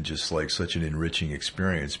has been just like such an enriching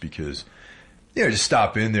experience because, you know, just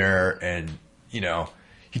stop in there and, you know,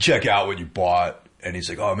 you check out what you bought and he's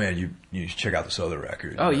like, oh man, you should check out this other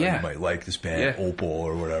record. Oh, you know, yeah. You might like this band, Opal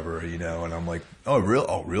or whatever, you know, and I'm like, oh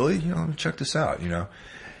really? You know, check this out, you know.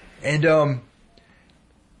 And,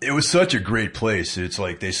 it was such a great place. It's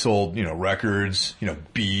like they sold, you know, records, you know,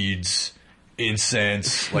 beads,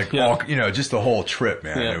 incense, like all, you know, just the whole trip,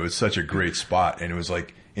 man. Yeah. It was such a great spot. And it was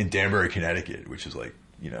like in Danbury, Connecticut, which is like,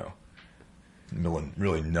 you know,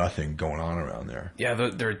 really nothing going on around there. Yeah,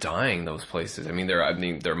 they're dying, those places. I mean,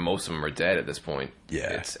 most of them are dead at this point.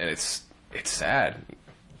 Yeah. It's sad.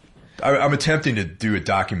 I'm attempting to do a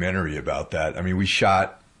documentary about that. I mean, we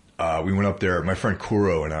went up there, my friend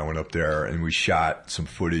Kuro and I went up there and we shot some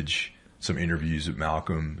footage, some interviews with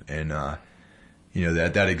Malcolm and, you know,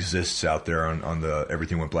 that exists out there on the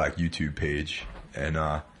Everything Went Black YouTube page. And,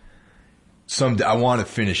 I want to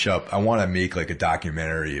finish up, I want to make like a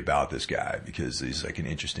documentary about this guy because he's like an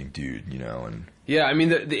interesting dude, you know, and. Yeah, I mean,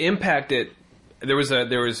 the impact that, there was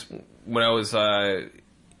when I was,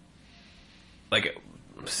 like,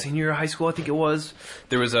 senior year of high school, I think it was,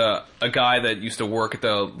 there was a guy that used to work at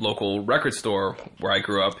the local record store where I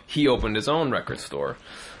grew up. He opened his own record store.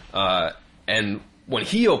 And when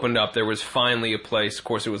he opened up, there was finally a place. Of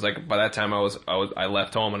course, it was like, by that time I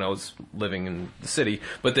left home and I was living in the city,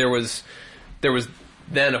 but there was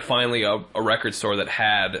then finally a record store that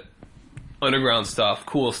had underground stuff,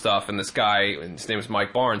 cool stuff, and this guy, and his name was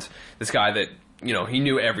Mike Barnes, this guy that, you know, he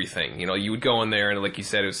knew everything. You know, you would go in there and like you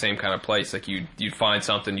said, it was the same kind of place. Like you'd find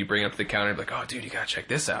something, you bring it up to the counter, and be like, oh dude, you gotta check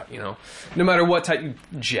this out, you know. No matter what type,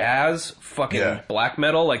 jazz, fucking black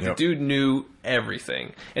metal, like the dude knew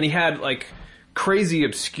everything. And he had like crazy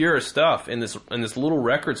obscure stuff in this little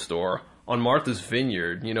record store on Martha's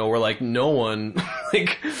Vineyard, you know, where like no one,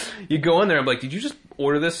 like you go in there and be like, did you just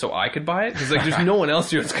order this so I could buy it? Because like there's no one else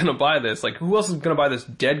here that's gonna buy this. Like who else is gonna buy this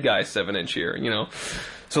Dead Guy 7-inch here, you know?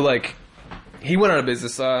 So like, he went out of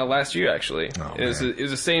business last year, actually. Oh, it was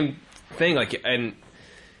the same thing. Like, and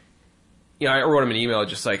you know, I wrote him an email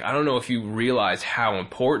just like, I don't know if you realize how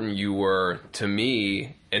important you were to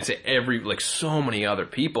me and to like so many other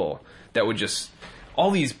people that would just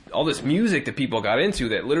all this music that people got into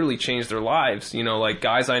that literally changed their lives. You know, like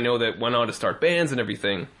guys I know that went on to start bands and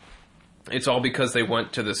everything. It's all because they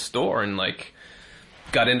went to this store and like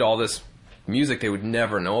got into all this music they would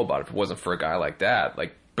never know about if it wasn't for a guy like that.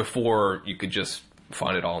 Like, before you could just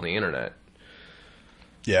find it all on the internet.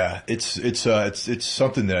 Yeah, it's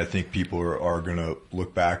something that I think people are going to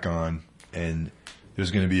look back on, and there's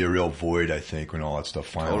going to be a real void, I think, when all that stuff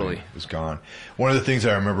finally is gone. One of the things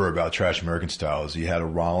I remember about Trash American Style is he had a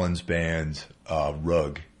Rollins band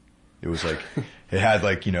rug. It was like it had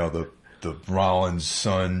like, you know, the Rollins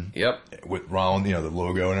sun. Yep. With Rollins, you know, the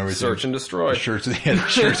logo and everything. Search and Destroy.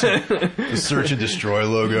 The Search and Destroy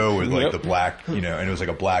logo with like the black, you know, and it was like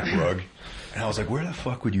a black rug. And I was like, where the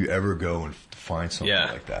fuck would you ever go and find something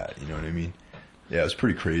like that? You know what I mean? Yeah, it was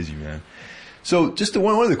pretty crazy, man. So just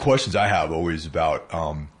one of the questions I have always about,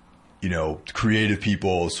 you know, creative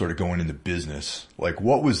people sort of going into business, like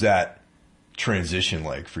what was that transition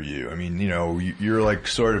like for you? I mean, you know, you're like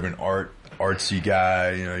sort of an artsy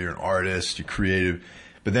guy, you know, you're an artist, you're creative,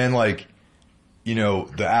 but then like, you know,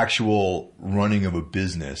 the actual running of a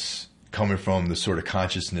business coming from the sort of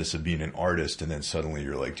consciousness of being an artist, and then suddenly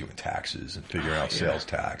you're like doing taxes and figuring out sales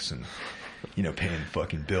tax and, you know, paying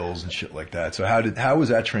fucking bills and shit like that. So how was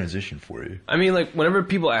that transition for you? I mean, like whenever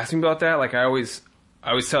people ask me about that, like I always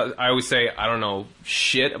say I don't know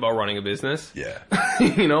shit about running a business. Yeah.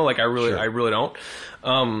 You know, like I really don't.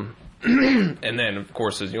 And then of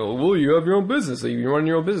course, you know, well, you have your own business. Like, you're running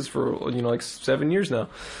your own business for, you know, like 7 years now.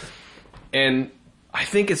 And I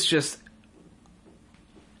think it's just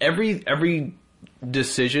every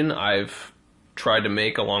decision I've tried to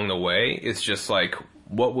make along the way is just like,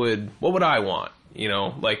 what would I want? You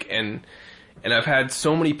know, like, and I've had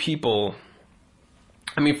so many people.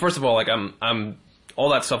 I mean, first of all, like I'm all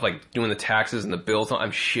that stuff, like doing the taxes and the bills.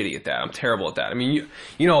 I'm shitty at that. I'm terrible at that. I mean,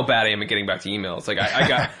 you know how bad I am at getting back to emails. Like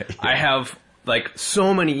I have like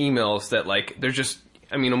so many emails that like they're just.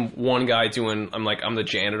 I mean, I'm one guy I'm the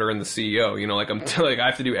janitor and the CEO. You know, like like I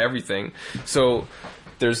have to do everything. So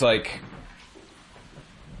there's like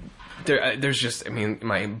there's just, I mean,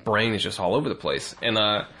 my brain is just all over the place, and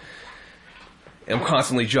I'm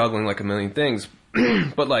constantly juggling like a million things.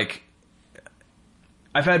 But like,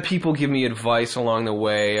 I've had people give me advice along the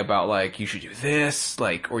way about like, you should do this,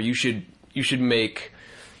 like, or you should make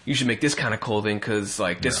this kind of clothing because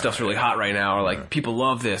like this stuff's really hot right now, or like people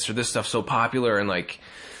love this, or this stuff's so popular, and like,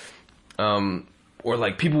 or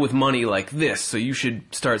like people with money like this, so you should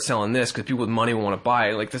start selling this because people with money want to buy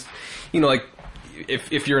it. Like this, you know, like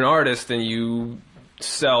if you're an artist and you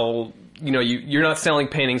sell, you know, you're not selling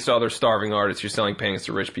paintings to other starving artists, you're selling paintings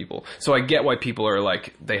to rich people. So I get why people are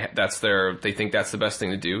like, they think that's the best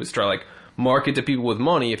thing to do, is try like market to people with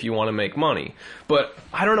money if you want to make money. But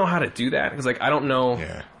I don't know how to do that, because like I don't know,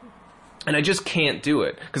 and I just can't do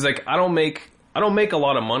it, because like I don't make a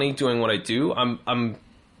lot of money doing what I do. I'm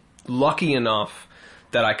lucky enough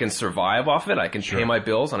that I can survive off it. I can pay my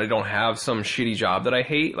bills, and I don't have some shitty job that I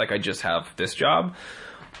hate. Like I just have this job.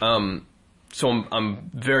 So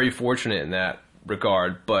I'm very fortunate in that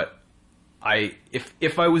regard. But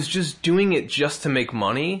if I was just doing it just to make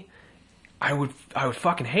money, I would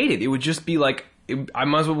fucking hate it. It would just be like, I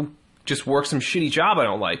might as well just work some shitty job I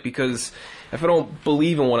don't like, because if I don't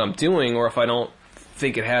believe in what I'm doing, or if I don't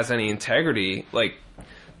think it has any integrity, like,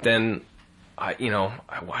 then I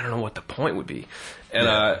don't know what the point would be.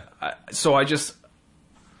 And so I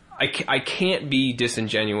can't be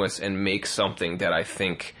disingenuous and make something that I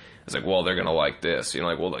think is like, well, they're gonna like this, you know,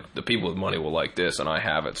 like, well, like the people with money will like this, and I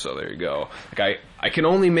have it, so there you go. Like I can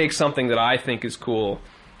only make something that I think is cool,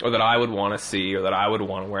 or that I would want to see, or that I would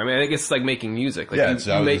want to wear. I mean, I think it's like making music. Like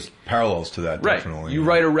you make parallels to that, right. Definitely. You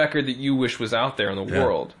write a record that you wish was out there in the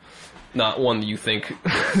world, not one that you think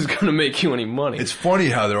is going to make you any money. It's funny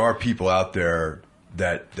how there are people out there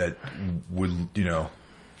that would, you know,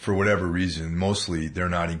 for whatever reason, mostly they're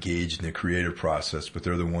not engaged in the creative process, but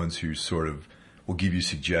they're the ones who sort of will give you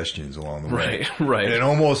suggestions along the way. Right. And it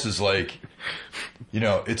almost is like, you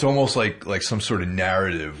know, it's almost like some sort of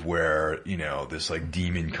narrative where, you know, this like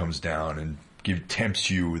demon comes down and tempts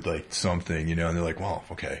you with like something, you know, and they're like, well,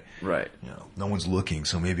 okay. Right. You know, no one's looking,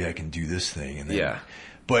 so maybe I can do this thing. And then, yeah.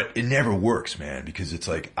 But it never works, man, because it's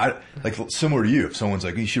like, similar to you, if someone's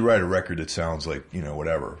like, you should write a record that sounds like, you know,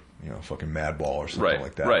 whatever, you know, fucking Madball or something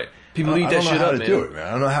like that. Right. People eat that shit up, man. I don't know how to do it, man.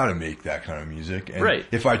 I don't know how to make that kind of music. And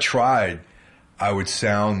if I tried, I would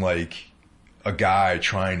sound like a guy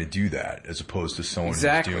trying to do that, as opposed to someone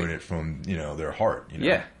who's doing it from, you know, their heart. You know?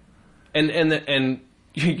 Yeah. And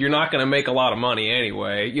you're not going to make a lot of money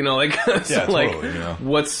anyway, you know, like, so like, totally, you know?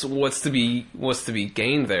 what's to be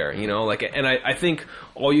gained there, you know, like, and I think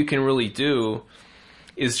all you can really do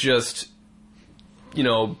is just, you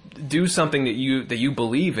know, do something that you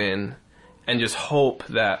believe in, and just hope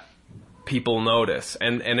that people notice.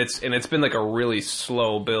 And it's been like a really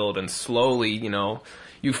slow build, and slowly, you know,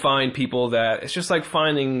 you find people that, it's just like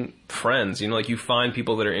finding friends, you know, like you find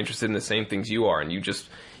people that are interested in the same things you are, and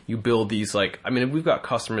you build these, like, I mean, we've got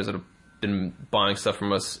customers that have been buying stuff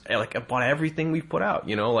from us, like, bought everything we've put out,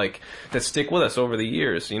 you know, like, that stick with us over the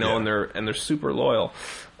years, you know, and they're super loyal.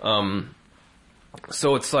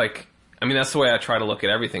 So it's like, I mean, that's the way I try to look at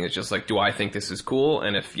everything. It's just like, do I think this is cool?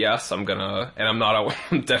 And if yes, I'm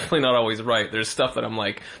definitely not always right. There's stuff that I'm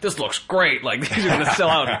like, this looks great. Like, these are going to sell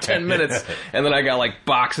out in 10 minutes. And then I got like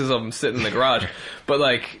boxes of them sitting in the garage. But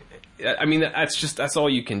like, I mean, that's all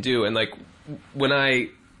you can do. And like, when I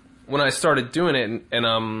started doing it,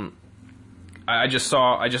 and I just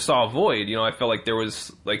saw a void, you know, I felt like there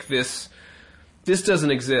was like this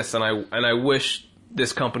doesn't exist, and I wish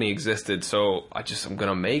this company existed, so I'm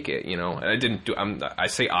gonna make it, you know. And I didn't do, I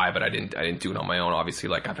say but I didn't do it on my own, obviously.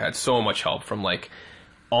 Like, I've had so much help from like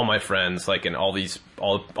all my friends, like, and all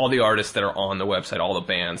the artists that are on the website, all the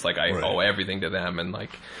bands, like, I owe everything to them. And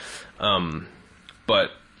like,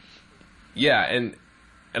 but yeah, and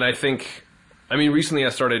I think, I mean, recently I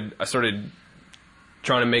started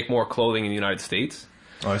trying to make more clothing in the United States.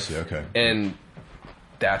 Oh, I see. Okay. And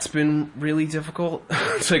that's been really difficult.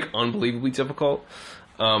 It's like unbelievably difficult.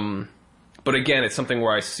 But again, it's something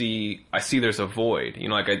where I see there's a void. You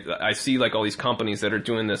know, like I see like all these companies that are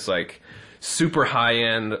doing this like super high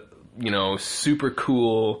end, you know, super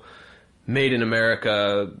cool, made in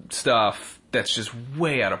America stuff that's just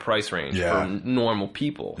way out of price range for normal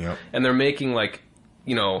people. Yep. And they're making like,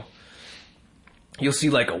 you know, you'll see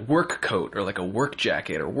like a work coat or like a work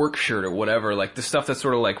jacket or work shirt or whatever, like the stuff that's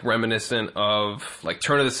sort of like reminiscent of like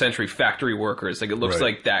turn of the century factory workers. Like, it looks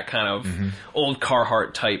like that kind of old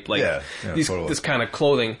Carhartt type, like this kind of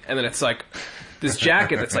clothing. And then it's like this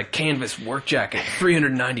jacket that's like canvas work jacket,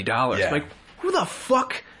 $390. Yeah. Like, who the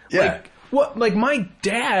fuck? Yeah. Like, what? Like my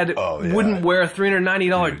dad wouldn't wear a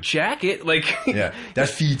 $390 jacket. Like, yeah, that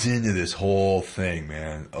feeds into this whole thing,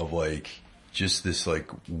 man, of like just this like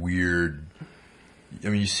weird. I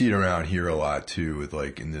mean, you see it around here a lot too, with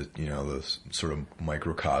like in the the sort of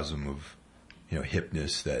microcosm of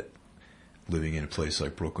hipness that living in a place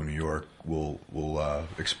like Brooklyn, New York will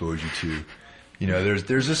expose you to.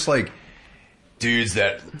 There's just like dudes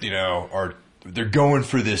that they're going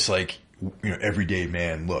for this like everyday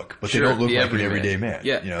man look, but they don't look like an everyday man.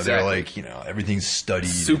 Yeah, exactly. They're like everything's studied,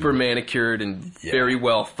 super manicured, and very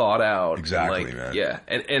well thought out. Exactly, like, man. Yeah,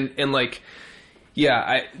 and like,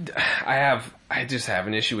 I just have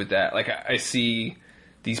an issue with that. Like, I see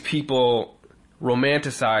these people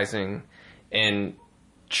romanticizing and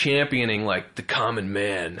championing like the common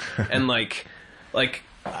man, and like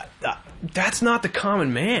that's not the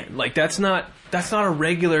common man. Like that's not a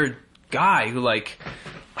regular guy who like.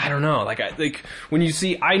 I don't know, like when you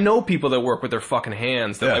see, I know people that work with their fucking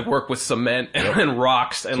hands, that like work with cement and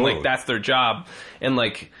rocks, and like that's their job, and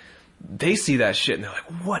like they see that shit and they're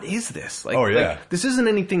like, what is this? Like, like, this isn't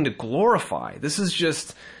anything to glorify. This is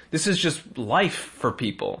just life for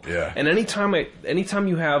people. Yeah. And anytime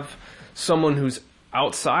you have someone who's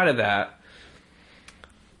outside of that,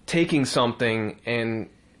 taking something and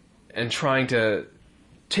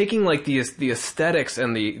taking like the aesthetics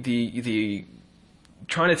and the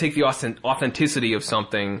trying to take the authenticity of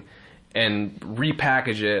something and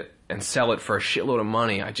repackage it and sell it for a shitload of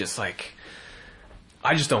money, I just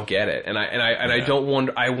don't get it, and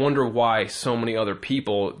I wonder why so many other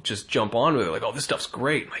people just jump on with it, like, oh, this stuff's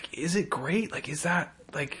great. Like, is it great? Like, is that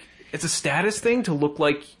like it's a status thing to look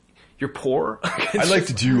like you're poor? I'd like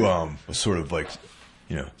to do a sort of like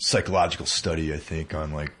psychological study, I think,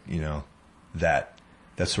 on like that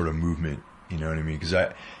sort of movement. You know what I mean? Because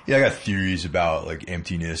I got theories about like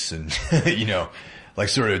emptiness and like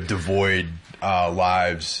sort of devoid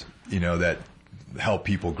lives, that help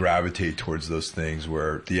people gravitate towards those things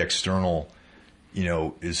where the external,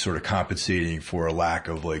 is sort of compensating for a lack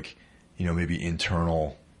of like, maybe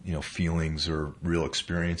internal, feelings or real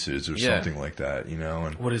experiences or something like that,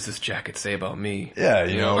 and what does this jacket say about me? Yeah.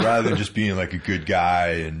 Rather than just being like a good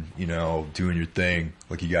guy and, doing your thing,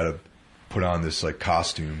 like you got to put on this like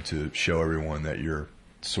costume to show everyone that you're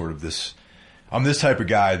sort of I'm this type of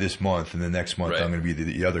guy this month, and the next month I'm going to be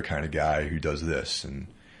the other kind of guy who does this. And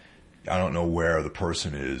I don't know where the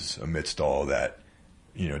person is amidst all that,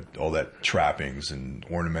 all that trappings and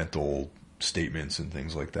ornamental statements and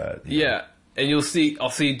things like that. Yeah. And I'll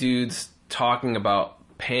see dudes talking about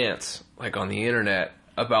pants like on the internet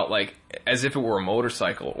about like as if it were a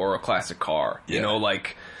motorcycle or a classic car,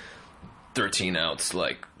 like 13 ounce,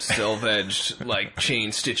 like selvage, like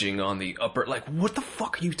chain stitching on the upper. Like, what the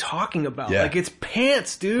fuck are you talking about? Yeah. Like, it's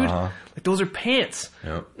pants, dude. Like, those are pants.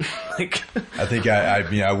 Yep. Like, I think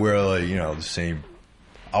I wear like the same.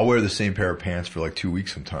 I'll wear the same pair of pants for like 2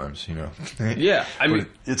 weeks sometimes. Yeah, I mean,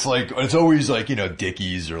 it's like always like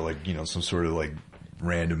Dickies or like some sort of like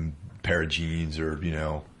random pair of jeans or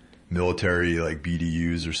military like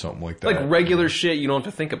BDUs or something like that. Like regular shit you don't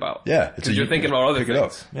have to think about. Yeah. Because you're thinking about other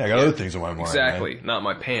things. Yeah, I got other things on my mind. Exactly. Man. Not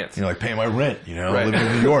my pants. Like paying my rent, living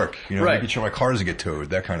in New York, making sure my car doesn't get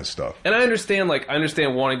towed, that kind of stuff. And I understand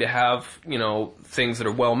wanting to have, things that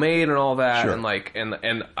are well made and all that. Sure. And like,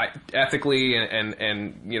 and I ethically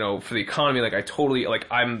and for the economy, like I totally, like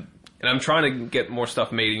I'm trying to get more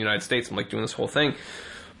stuff made in the United States. I'm like doing this whole thing.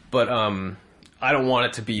 But, I don't want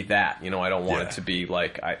it to be that, I don't want it to be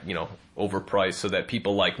like, overpriced so that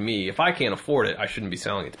people like me, if I can't afford it, I shouldn't be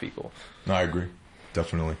selling it to people. No, I agree.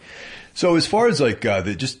 Definitely. So as far as like,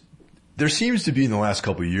 there seems to be in the last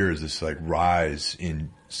couple of years, this like rise in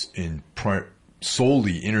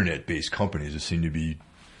solely internet-based companies that seem to be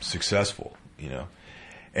successful,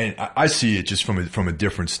 and I see it just from a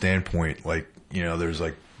different standpoint. Like, there's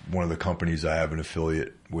like one of the companies I have an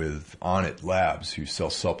affiliate with, Onnit Labs, who sell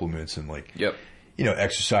supplements and like,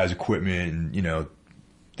 exercise equipment, and,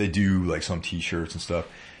 they do like some t-shirts and stuff,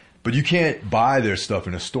 but you can't buy their stuff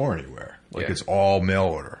in a store anywhere. Like it's all mail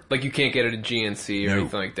order. Like you can't get it at GNC or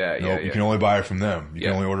anything like that. No, you can only buy it from them. You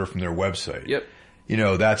can only order from their website. Yep.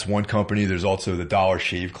 That's one company. There's also the Dollar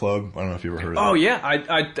Shave Club. I don't know if you ever heard of that. Oh yeah,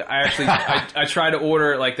 I actually I tried to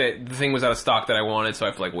order, like the thing was out of stock that I wanted, so I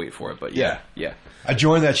have to like wait for it. But yeah. I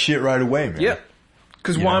joined that shit right away, man. Yep.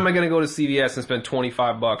 Because why am I going to go to CVS and spend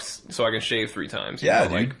 $25 so I can shave 3 times? Yeah,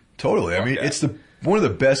 dude. Like, totally. I mean, it's one of the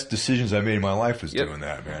best decisions I made in my life was doing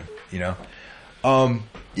that, man.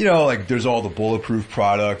 Like there's all the Bulletproof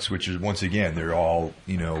products, which is, once again, they're all,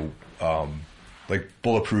 like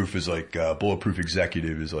Bulletproof is like, Bulletproof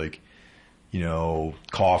Executive is like,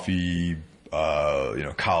 coffee,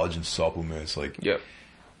 collagen supplements, like, Yep.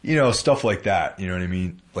 Stuff like that. You know what I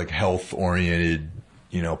mean? Like health oriented,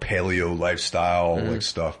 paleo lifestyle, like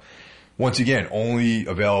stuff. Once again, only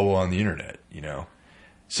available on the internet,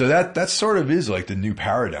 So that sort of is like the new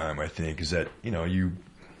paradigm, I think, is that, you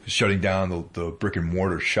shutting down the brick and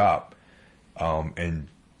mortar shop, and,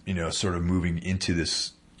 sort of moving into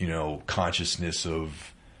this, consciousness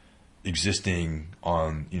of existing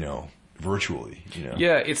on, virtually,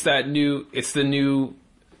 Yeah, it's the new,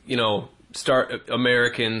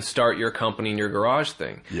 start your company in your garage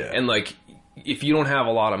thing. Yeah. And like, if you don't have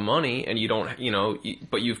a lot of money and you don't,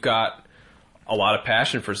 but you've got a lot of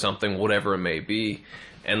passion for something, whatever it may be,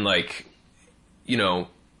 and like,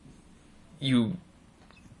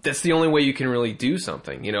 that's the only way you can really do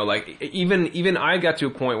something, like even I got to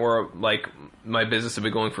a point where like my business had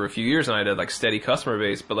been going for a few years and I had like steady customer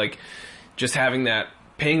base, but like just having that,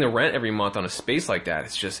 paying the rent every month on a space like that,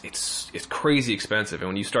 it's crazy expensive. And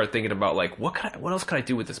when you start thinking about like, what else could I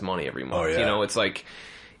do with this money every month? Oh, yeah. It's like,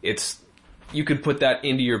 you could put that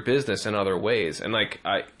into your business in other ways. And like,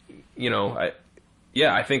 I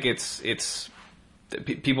think it's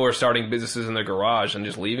people are starting businesses in their garage and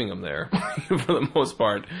just leaving them there for the most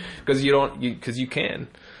part because you can.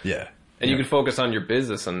 Yeah. And you can focus on your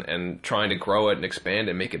business and trying to grow it and expand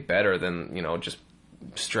it and make it better than, just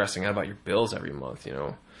stressing out about your bills every month,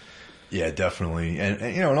 Yeah, definitely.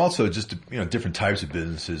 And also just, different types of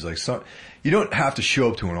businesses. Like you don't have to show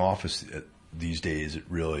up to an office these days,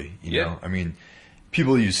 really, Yeah. I mean,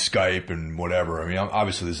 people use Skype and whatever. I mean,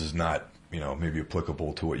 obviously this is not, maybe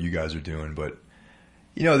applicable to what you guys are doing, but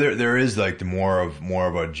there is like the more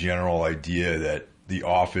of a general idea that the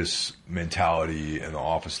office mentality and the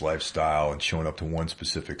office lifestyle and showing up to one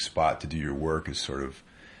specific spot to do your work is sort of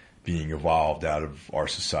being evolved out of our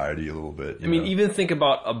society a little bit. I mean, even think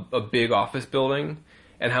about a big office building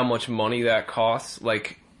and how much money that costs,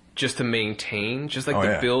 like just to maintain, just like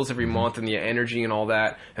the bills every month and the energy and all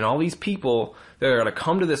that. And all these people that are going to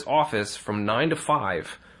come to this office from 9 to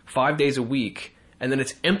 5 days a week, and then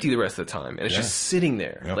it's empty the rest of the time. And it's just sitting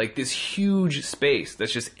there, like this huge space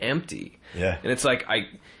that's just empty. Yeah. And it's like,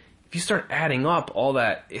 if you start adding up all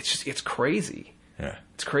that, it's crazy. Yeah.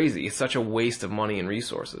 It's crazy. It's such a waste of money and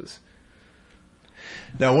resources.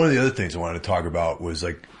 Now, one of the other things I wanted to talk about was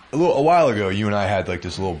like a while ago, you and I had like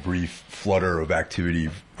this little brief flutter of activity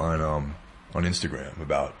on Instagram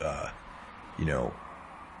about,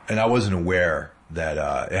 and I wasn't aware that,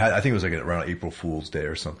 I think it was like around April Fool's Day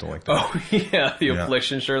or something like that. Oh, yeah. The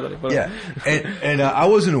Affliction shirt that I put on. And I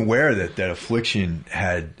wasn't aware that Affliction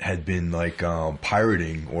had been like,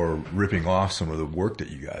 pirating or ripping off some of the work that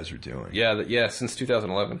you guys are doing. Yeah, since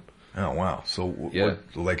 2011. Oh, wow. So how'd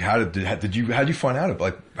you find out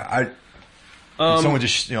about someone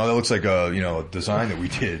just, that looks like a design that we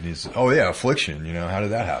did. And Affliction, how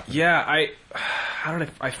did that happen? Yeah,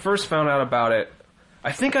 I first found out about it.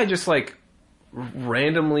 I think I just like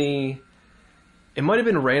randomly, it might have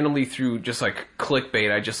been randomly through just like clickbait.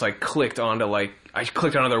 I just like clicked onto their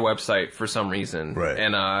website for some reason. Right.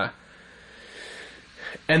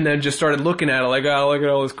 And then just started looking at it like, oh, look at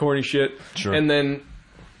all this corny shit. Sure. And then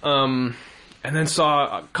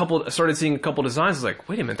started seeing a couple designs. I was like,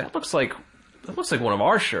 wait a minute, that looks like one of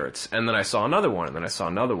our shirts. And then I saw another one, and then I saw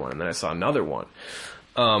another one, and then I saw another one.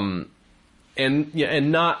 And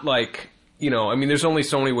not like, I mean, there's only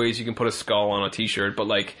so many ways you can put a skull on a t-shirt, but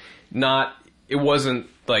like it wasn't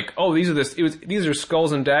like, oh, these are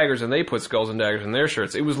skulls and daggers, and they put skulls and daggers in their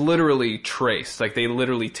shirts. It was literally traced. Like they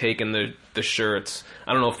literally taken the shirts.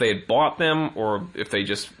 I don't know if they had bought them or if they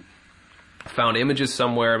just found images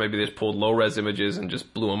somewhere. Maybe they just pulled low-res images and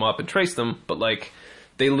just blew them up and traced them. But like,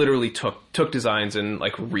 they literally took designs and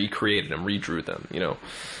like recreated them, redrew them,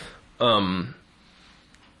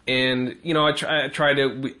 And, I tried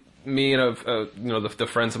to, me and, the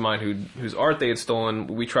friends of mine whose art they had stolen,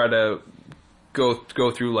 we tried to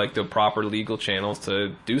go through like the proper legal channels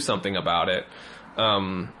to do something about it.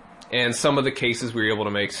 And some of the cases we were able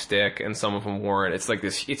to make stick and some of them weren't. It's like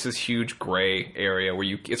it's this huge gray area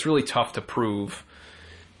where it's really tough to prove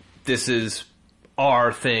this is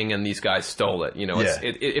our thing and these guys stole it.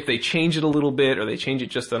 If they change it a little bit or they change it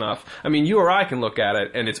just enough. I mean, you or I can look at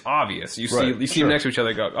it and it's obvious. You see them next to each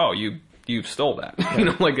other and go, oh, you stole that.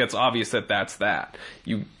 Like it's obvious that's that.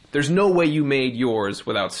 There's no way you made yours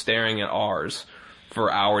without staring at ours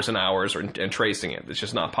for hours and hours and tracing it. It's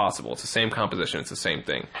just not possible. It's the same composition. It's the same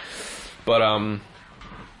thing. But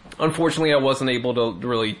unfortunately, I wasn't able to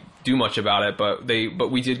really do much about it. But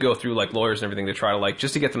we did go through like lawyers and everything to try to like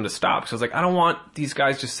just to get them to stop. Because I was like, I don't want these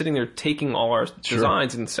guys just sitting there taking all our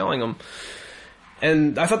designs and selling them.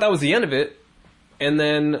 And I thought that was the end of it. And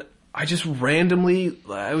then I just randomly,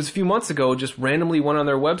 it was a few months ago, just randomly went on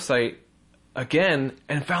their website again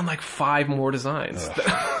and found like 5 more designs.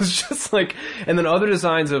 It was just like, and then other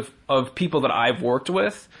designs of people that I've worked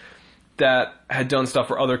with that had done stuff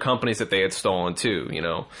for other companies that they had stolen too, you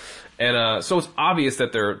know. And so it's obvious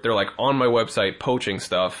that they're like on my website poaching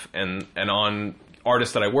stuff, and on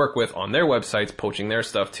artists that I work with on their websites poaching their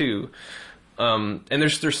stuff too. And they're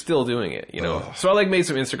still doing it, you know. So I like made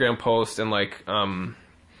some Instagram posts and like and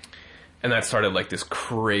that started like this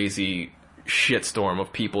crazy shitstorm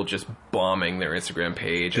of people just bombing their Instagram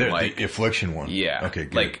page and like the Affliction one. Yeah. Okay,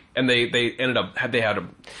 good. Like, and they ended up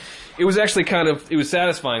it was actually it was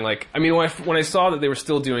satisfying. Like, I mean, when I saw that they were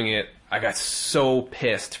still doing it, I got so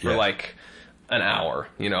pissed for like an hour,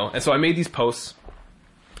 you know? And so I made these posts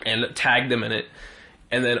and tagged them in it.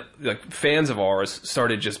 And then like fans of ours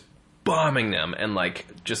started just bombing them and like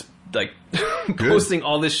just like posting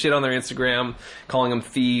all this shit on their Instagram, calling them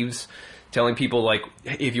thieves, telling people like,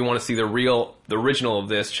 if you want to see the original of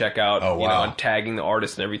this, check out, you know, and tagging the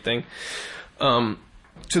artist and everything.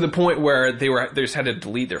 To the point where they just had to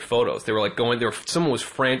delete their photos. They were like someone was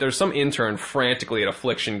there was some intern frantically at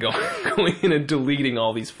Affliction going in and deleting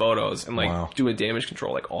all these photos and like doing damage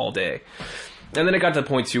control like all day. And then it got to the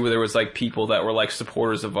point too where there was like people that were like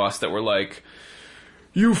supporters of us that were like,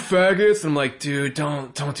 "You faggots!" And I'm like, dude,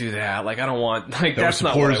 don't do that. Like, I don't want like that's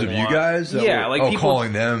not what I want. Supporters of you guys? Yeah, like people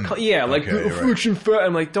calling them. Yeah, like Affliction fat.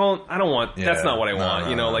 I'm like, I don't want. Yeah, that's not what I want.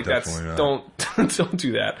 You know, like that's not. don't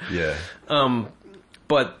do that. Yeah.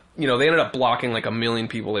 But you know, they ended up blocking like 1 million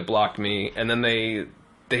people. They blocked me, and then they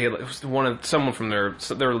had someone from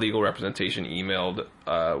their legal representation emailed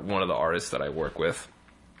one of the artists that I work with.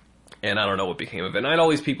 And I don't know what became of it. And I had all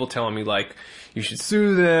these people telling me, like, you should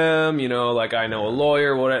sue them, you know, like, I know a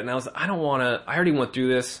lawyer, whatever. And I was like, I don't want to, I already went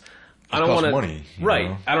through this. I don't want to. Money. Right.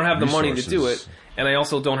 Know, I don't have the money to do resources. it. And I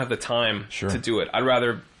also don't have the time to do it. I'd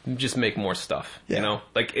rather just make more stuff, you know?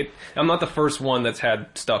 Like, I'm not the first one that's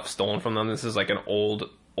had stuff stolen from them. This is like an old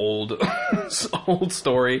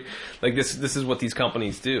story. Like, this is what these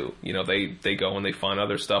companies do. You know, they go and they find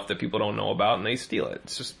other stuff that people don't know about and they steal it.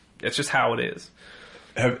 It's just how it is.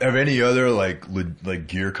 Have any other like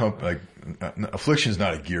gear company, like Affliction's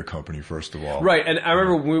not a gear company, first of all, right? And I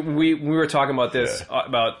remember we were talking about this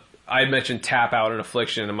about I had mentioned Tap Out and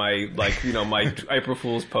Affliction in my my April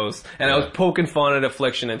Fool's post, and I was poking fun at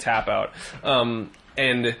Affliction and Tap Out,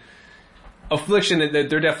 and Affliction, they're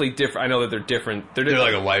definitely different. I know that they're different. They're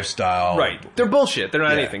like a lifestyle, right? They're bullshit. They're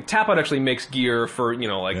not anything. Tap Out actually makes gear for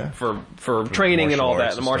for training and all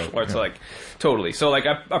that, the martial arts, like totally. So like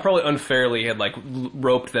I probably unfairly had like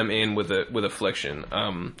roped them in with Affliction,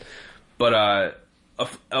 but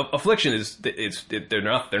Affliction they're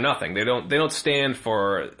nothing. They don't stand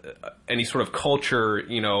for any sort of culture.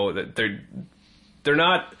 You know that they're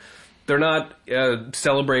not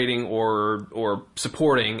celebrating or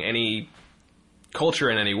supporting any culture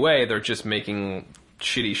in any way. They're just making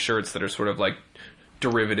shitty shirts that are sort of like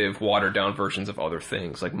derivative, watered down versions of other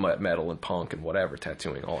things like metal and punk and whatever,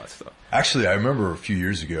 tattooing, all that stuff. Actually, I remember a few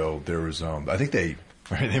years ago there was I think they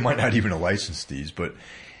might not even have licensed these, but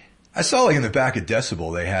I saw like in the back of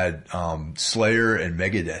Decibel they had Slayer and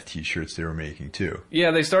Megadeth t-shirts they were making too.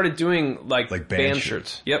 Yeah, they started doing like band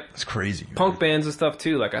shirts. Yep. It's crazy. Punk bands and stuff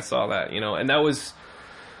too, like I saw that, you know, and that was,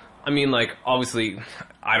 I mean, like, obviously,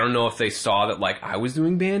 I don't know if they saw that, like, I was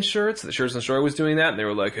doing band shirts, that Shirts and Destroy was doing that, and they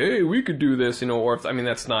were like, hey, we could do this, you know, or if, I mean,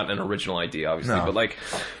 that's not an original idea, obviously,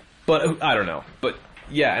 but I don't know. But,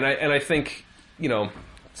 yeah, and I think, you know,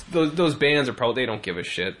 those bands are probably, they don't give a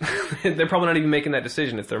shit. They're probably not even making that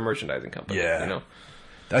decision. It's their merchandising company, you know?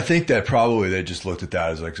 I think that probably they just looked at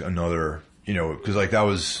that as, like, another, you know, because, like, that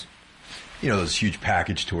was, you know, those huge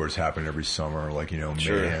package tours happen every summer, like, you know,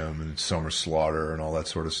 Mayhem and Summer Slaughter and all that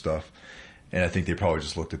sort of stuff. And I think they probably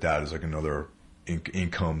just looked at that as like another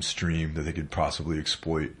income stream that they could possibly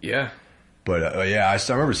exploit. Yeah. But I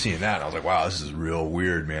remember seeing that and I was like, wow, this is real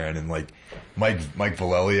weird, man. And like Mike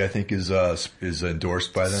Vallely, I think is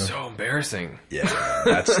endorsed by them. So embarrassing. Yeah,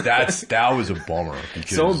 that was a bummer.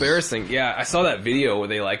 So embarrassing. Yeah, I saw that video where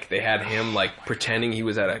they had him like pretending he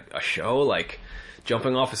was at a show, like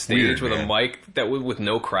jumping off a stage with a mic with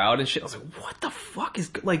no crowd and shit. I was like, what the fuck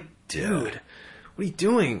is like, dude? What are you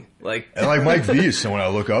doing? Like, and like Mike V is someone I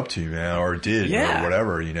look up to, man, or did, or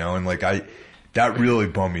whatever, you know. And like that really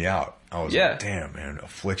bummed me out. I was like, damn, man,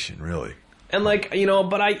 Affliction, really. And like, you know,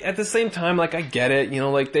 but at the same time, like, I get it, you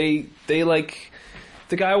know, like they like,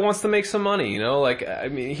 the guy wants to make some money, you know, like, I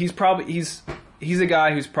mean, he's a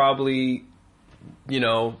guy who's probably, you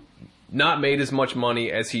know, not made as much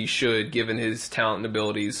money as he should given his talent and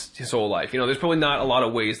abilities his whole life. You know, there's probably not a lot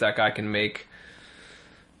of ways that guy can make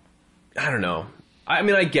I don't know. I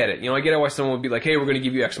mean, I get it. I get it why someone would be like, hey, we're going to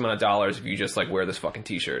give you X amount of dollars if you just, like, wear this fucking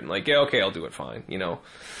t-shirt. And, like, yeah, okay, I'll do it, fine,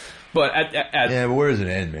 But yeah, but where does it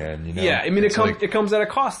end, man? Yeah, I mean, it comes at a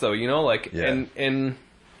cost, though, like, yeah. and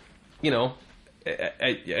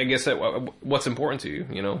I guess what's important to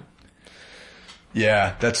you,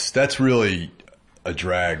 Yeah, that's really a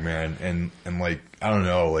drag, man. And like, I don't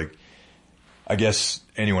know, like, I guess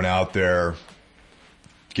anyone out there,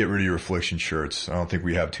 get rid of your Affliction shirts. I don't think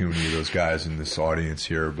we have too many of those guys in this audience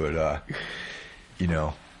here, but,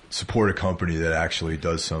 support a company that actually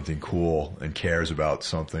does something cool and cares about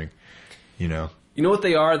something, You know what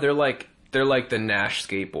they are? They're like the Nash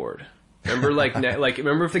skateboard. Remember,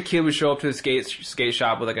 remember if the kid would show up to the skate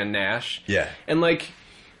shop with like a Nash? Yeah. And like,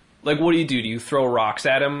 what do? Do you throw rocks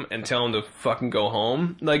at him and tell him to fucking go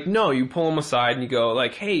home? Like, no, you pull him aside and you go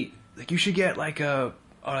like, hey, like you should get like a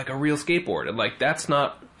real skateboard. And like, that's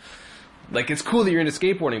not, like, it's cool that you're into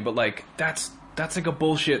skateboarding, but like, that's like a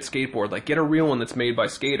bullshit skateboard. Like, get a real one that's made by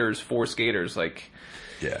skaters for skaters. Like,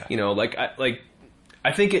 yeah,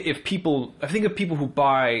 I think if people who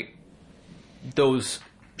buy those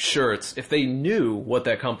shirts, if they knew what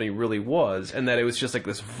that company really was and that it was just like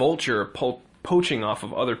this vulture poaching off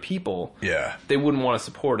of other people, yeah, they wouldn't want to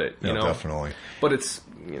support it. You know, definitely. But it's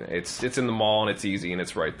it's in the mall and it's easy and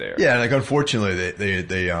it's right there. Yeah, like unfortunately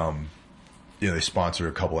they sponsor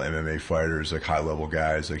a couple of MMA fighters, like high level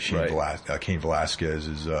guys, like Cain Velasquez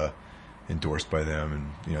is endorsed by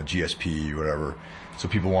them, and GSP, whatever. So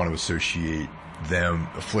people want to associate them,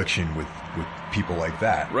 Affliction, with people like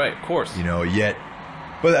that, right? Of course,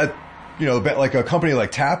 but like a company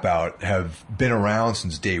like Tap Out have been around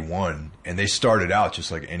since day one, and they started out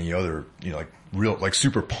just like any other, like real, like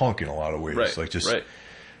super punk in a lot of ways, right, like just right.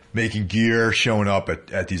 making gear, showing up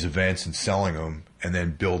at these events and selling them, and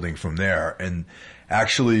then building from there. And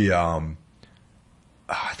actually, I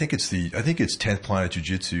think it's 10th Planet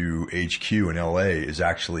Jiu-Jitsu HQ in LA is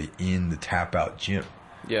actually in the Tap Out gym.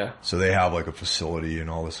 Yeah. So they have like a facility and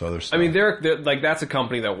all this other stuff. I mean, they're like, that's a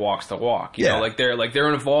company that walks the walk. You know,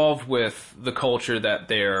 they're involved with the culture that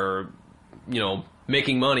they're,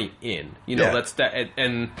 making money in. That's that,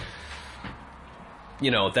 and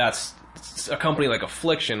that's a company like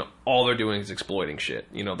Affliction. All they're doing is exploiting shit.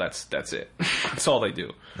 That's it. That's all they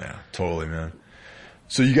do. Yeah, totally, man.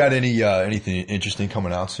 So you got anything interesting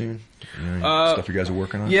coming out soon? Stuff you guys are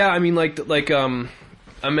working on? Yeah, I mean,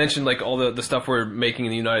 I mentioned like all the stuff we're making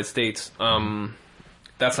in the United States.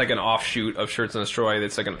 That's like an offshoot of Shirts and Destroy.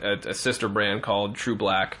 That's like a sister brand called True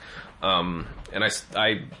Black. And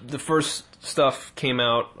the first stuff came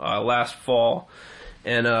out last fall,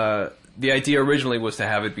 and the idea originally was to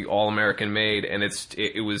have it be all American made, and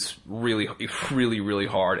it was really, really, really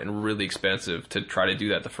hard and really expensive to try to do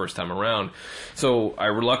that the first time around. So I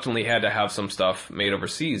reluctantly had to have some stuff made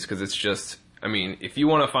overseas, because it's just, I mean, if you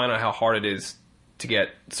want to find out how hard it is to get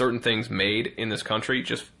certain things made in this country,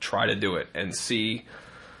 just try to do it and see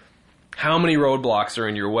how many roadblocks are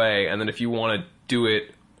in your way. And then if you want to do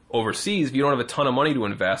it overseas, if you don't have a ton of money to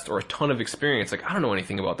invest or a ton of experience, like, I don't know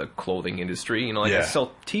anything about the clothing industry, I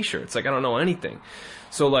sell t-shirts, like, I don't know anything.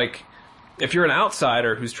 So like, if you're an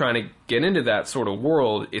outsider who's trying to get into that sort of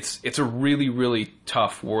world, it's a really, really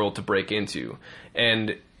tough world to break into.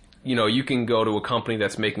 And you can go to a company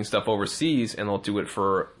that's making stuff overseas and they'll do it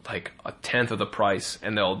for like 1/10 of the price,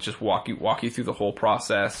 and they'll just walk you through the whole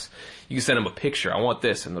process. You can send them a picture, I want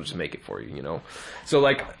this, and they'll just make it for you, So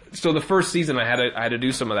the first season I had to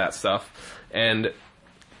do some of that stuff, and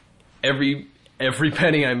every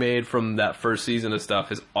penny I made from that first season of stuff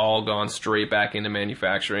has all gone straight back into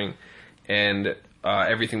manufacturing, and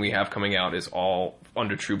everything we have coming out is all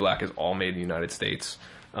under True Black, is all made in the United States.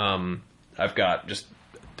 I've got just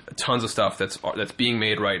tons of stuff that's being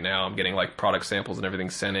made right now. I'm getting like product samples and everything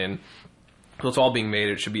sent in. So it's all being made.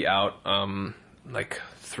 It should be out like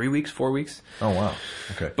 3 weeks, 4 weeks. Oh wow.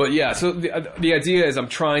 Okay. But yeah, so the idea is I'm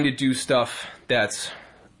trying to do stuff that's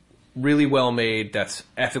really well made, that's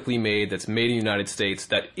ethically made, that's made in the United States,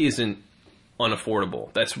 that isn't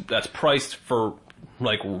unaffordable. That's priced for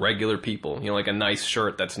like regular people. Like a nice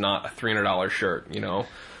shirt that's not a $300 shirt.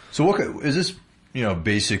 So what is this?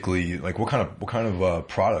 Basically, like what kind of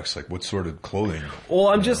products, like what sort of clothing?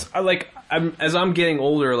 Well, as I'm getting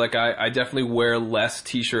older, like I definitely wear less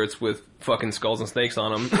t-shirts with fucking skulls and snakes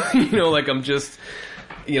on them. Like I'm just,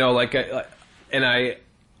 and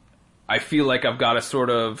I feel like I've got to sort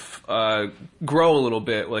of grow a little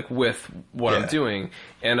bit, like with what I'm doing,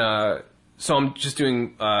 and so I'm just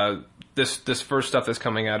doing. This first stuff that's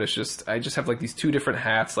coming out is just, I just have like these 2 different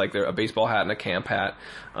hats, like they're a baseball hat and a camp hat,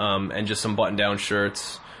 and just some button-down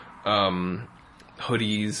shirts.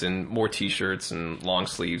 hoodies and more t-shirts and long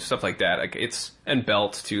sleeves, stuff like that. Like and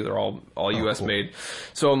belts too. They're all US cool. made.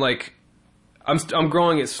 So I'm like, I'm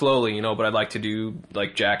growing it slowly, but I'd like to do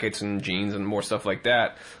like jackets and jeans and more stuff like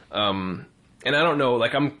that. And I don't know,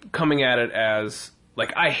 like I'm coming at it as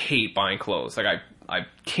like, I hate buying clothes. Like I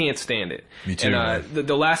can't stand it. Me too. And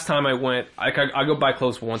the last time I went, I go buy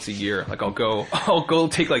clothes once a year. Like I'll go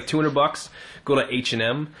take like $200, go to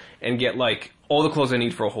H&M and get like all the clothes I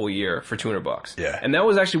need for a whole year for $200. Yeah. And that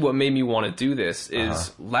was actually what made me want to do this.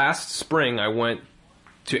 Is last spring I went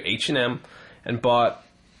to H&M and bought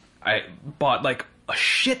like a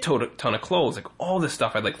shit ton of clothes, like all this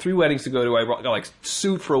stuff. I had like 3 weddings to go to. I got like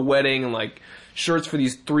suit for a wedding and like shirts for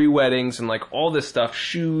these 3 weddings and like all this stuff,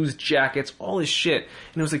 shoes, jackets, all this shit.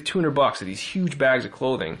 And it was like $200 of these huge bags of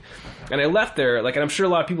clothing. And I left there, like, and I'm sure a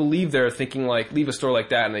lot of people leave there thinking like, leave a store like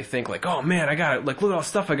that and they think like, oh man, I got it. Like, look at all the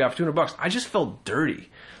stuff I got for $200. I just felt dirty.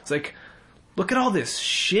 It's like, look at all this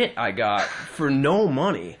shit I got for no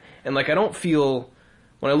money. And like, I don't feel,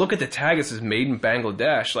 when I look at the tag that says made in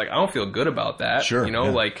Bangladesh, like, I don't feel good about that. Sure. You know,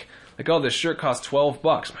 yeah. like, oh, this shirt costs $12.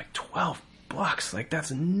 I'm like, $12? Like,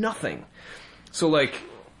 that's nothing. So, like,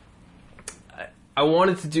 I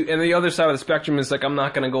wanted to do, and the other side of the spectrum is, like, I'm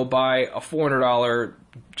not going to go buy a $400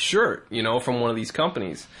 shirt, from one of these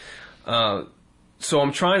companies. So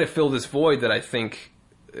I'm trying to fill this void that I think,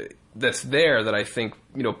 that's there, that I think,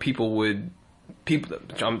 I'm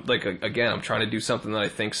like, again, I'm trying to do something that I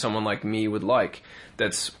think someone like me would like,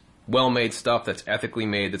 that's well-made stuff, that's ethically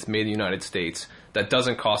made, that's made in the United States, that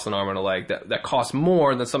doesn't cost an arm and a leg, that costs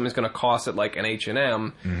more than something's going to cost at like an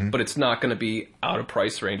H&M, but it's not going to be out of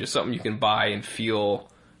price range. It's something you can buy and feel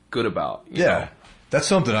good about. You know? That's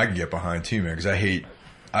something I can get behind too, man, because I hate...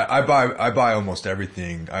 I buy almost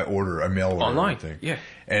everything. I mail order online. Everything. Yeah.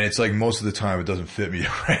 And it's like most of the time it doesn't fit me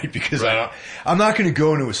right because I'm not going to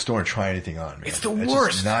go into a store and try anything on, man. It's the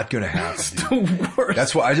worst. It's not going to happen. It's dude. the worst.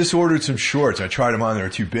 That's why I just ordered some shorts. I tried them on. They were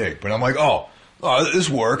too big, but I'm like, oh, this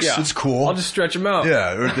works. Yeah. It's cool. I'll just stretch them out.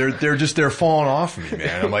 Yeah. They're falling off of me,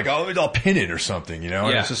 man. I'm like, I'll pin it or something,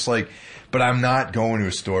 And it's just like, but I'm not going to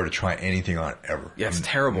a store to try anything on ever. Yeah, it's I'm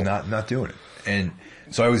terrible. Not doing it. And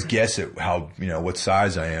so I always guess at how, what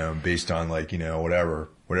size I am based on like, whatever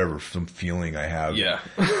some feeling I have. Yeah.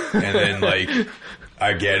 And then like,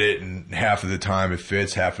 I get it and half of the time it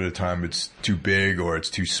fits, half of the time it's too big or it's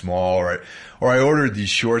too small. Or I ordered these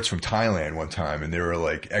shorts from Thailand one time and they were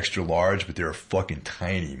like extra large, but they were fucking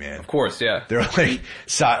tiny, man. Of course, yeah. They're like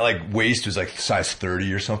waist was like size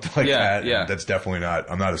 30 or something like that. Yeah. And that's definitely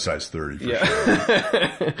not, I'm not a size 30 for Yeah.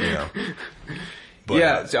 sure.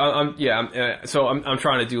 But, so I'm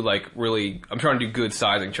trying to do like really, I'm trying to do good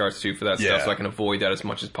sizing charts too for that stuff so I can avoid that as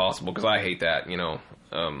much as possible because I hate that,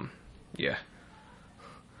 yeah.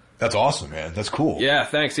 That's awesome, man. That's cool. Yeah,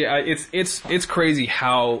 thanks. Yeah, it's crazy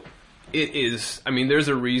how it is. I mean, there's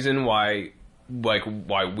a reason why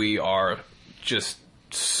we are just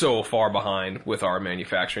so far behind with our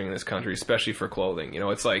manufacturing in this country, especially for clothing.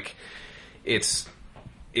 It's like it's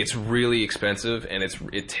really expensive and it's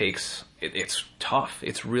tough.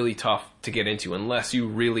 It's really tough to get into unless you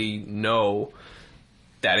really know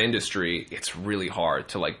that industry. It's really hard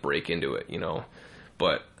to like break into it,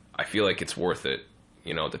 but I feel like it's worth it,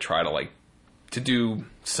 to try to to do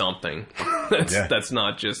something that's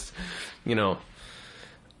not just,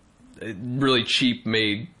 really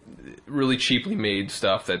cheaply made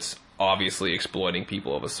stuff that's obviously exploiting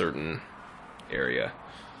people of a certain area.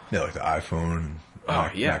 Yeah, like the iPhone.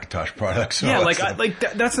 Macintosh products. Yeah,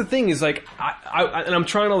 that's the thing is like and I'm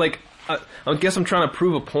trying to I guess I'm trying to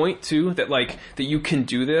prove a point too that that you can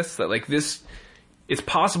do this, that this, it's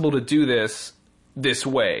possible to do this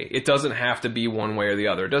way. It doesn't have to be one way or the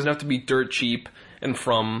other. It doesn't have to be dirt cheap and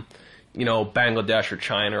from Bangladesh or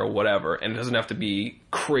China or whatever, and it doesn't have to be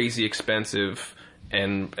crazy expensive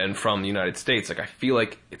and from the United States. I feel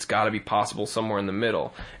like it's got to be possible somewhere in the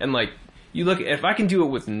middle. And you look, if I can do it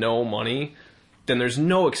with no money, then there's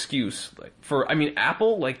no excuse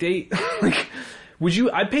Apple, they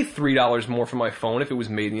I'd pay $3 more for my phone if it was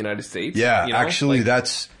made in the United States. Yeah, actually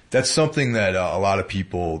that's something that a lot of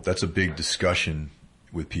people, that's a big discussion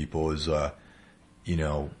with people is,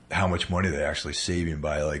 how much money they're actually saving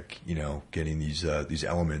by getting these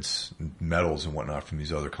elements, metals and whatnot from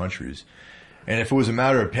these other countries. And if it was a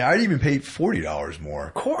matter of I'd even pay $40 more.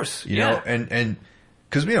 Of course. You know, and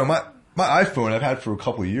cause my iPhone I've had for a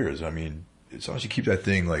couple of years. I mean, as long as you keep that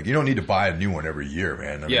thing, you don't need to buy a new one every year,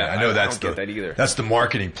 man. I know I don't get that either. That's the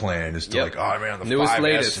marketing plan is to oh man, the newest 5S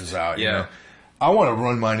latest is out. Yeah. I want to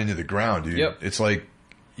run mine into the ground, dude. Yep. It's I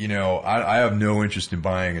have no interest in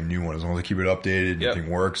buying a new one as long as I keep it updated and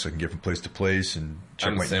everything works. I can get from place to place and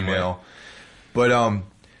check my email. But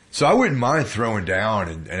so I wouldn't mind throwing down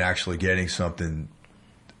and actually getting something,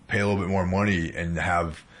 pay a little bit more money, and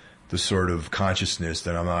have the sort of consciousness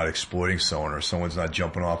that I'm not exploiting someone, or someone's not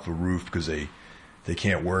jumping off the roof because they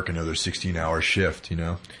can't work another 16-hour shift, you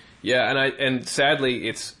know? Yeah, and sadly,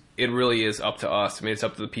 it really is up to us. I mean, it's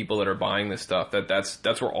up to the people that are buying this stuff.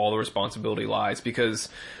 That's where all the responsibility lies, because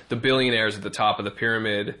the billionaires at the top of the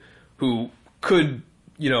pyramid who could,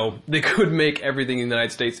 they could make everything in the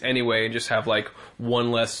United States anyway and just have like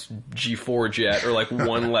one less G4 jet or like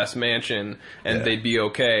one less mansion and they'd be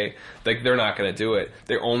okay. Like, they're not going to do it.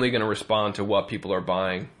 They're only going to respond to what people are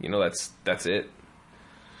buying. That's it.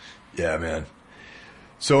 Yeah, man.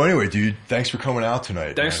 So anyway, dude, thanks for coming out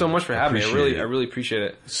tonight. Thanks so much for having me. I really appreciate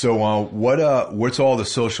it. So, what's all the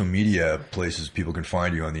social media places people can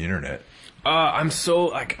find you on the internet? I'm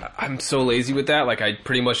so lazy with that. Like, I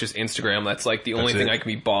pretty much just Instagram. That's like the only thing I can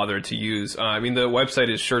be bothered to use. I mean, the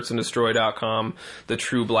website is shirtsanddestroy.com. The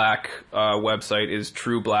True Black website is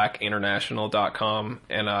trueblackinternational.com.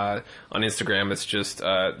 And on Instagram, it's just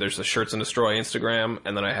there's a Shirts and Destroy Instagram,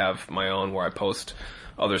 and then I have my own where I post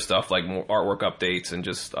other stuff like more artwork updates and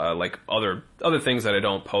just like other things that I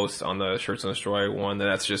don't post on the Shirts and Destroy one. And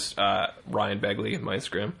that's just Ryan Begley, my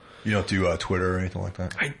Instagram. You don't do Twitter or anything like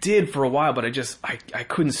that? I did for a while, but I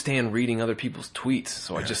couldn't stand reading other people's tweets.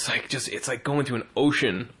 So I just it's like going to an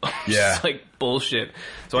ocean of just like bullshit.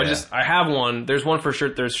 So I have one. There's one for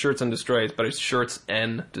there's Shirts and Destroy, but it's Shirts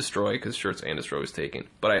and Destroy because Shirts and Destroy was taken.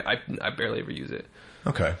 But I barely ever use it.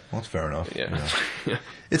 Okay, well, that's fair enough. Yeah. Yeah.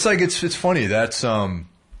 It's like it's funny. That's I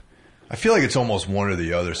feel like it's almost one or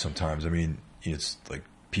the other sometimes. I mean, it's like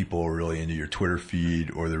people are really into your Twitter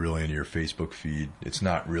feed or they're really into your Facebook feed. It's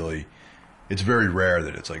not really. It's very rare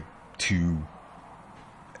that it's like two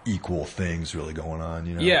equal things really going on.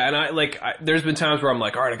 You know? Yeah, and there's been times where I'm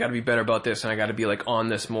like, all right, I got to be better about this, and I got to be like on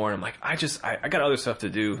this more. And I'm like, I got other stuff to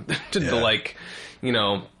do to like, I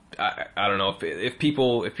don't know if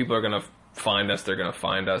people are gonna find us, they're gonna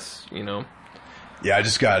find us. Yeah, I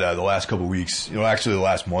just got the last couple of weeks. Actually, the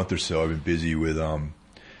last month or so, I've been busy with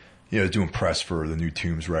doing press for the new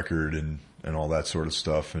Tombs record and all that sort of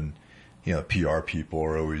stuff. And PR people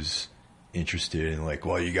are always interested in like,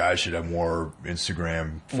 well, you guys should have more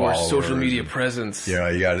Instagram followers, more social media presence. Yeah,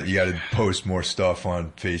 you got to post more stuff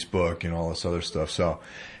on Facebook and all this other stuff. So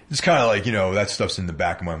it's kind of like that stuff's in the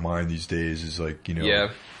back of my mind these days. Is like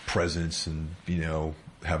presence and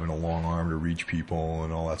having a long arm to reach people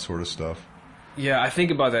and all that sort of stuff. Yeah, I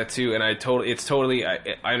think about that too, and I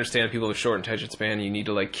understand people with short attention span. You need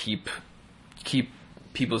to like keep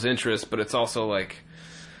people's interest, but it's also like,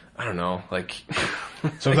 I don't know, like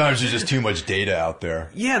sometimes there's just too much data out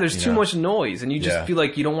there. Yeah, there's too much noise, and you just feel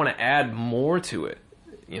like you don't want to add more to it.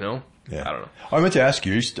 Yeah, I don't know. I meant to ask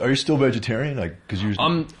you: are you still vegetarian? Like, because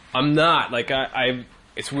I'm not. Like,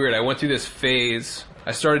 it's weird. I went through this phase.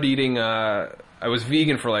 I started eating. I was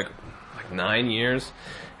vegan for like 9 years,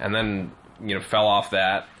 and then fell off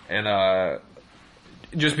that, and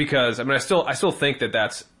just because I still think that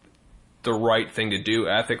that's the right thing to do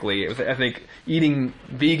ethically. I think eating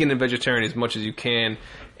vegan and vegetarian as much as you can,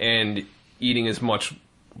 and eating as much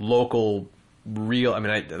local, real. I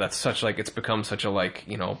mean, that's such like it's become such a like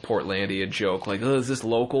Portlandia joke. Like, oh, is this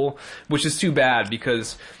local? Which is too bad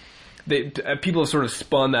because people have sort of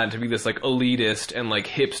spun that to be this like elitist and like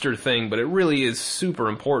hipster thing, but it really is super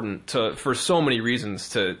important for so many reasons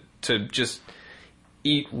to just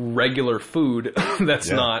eat regular food that's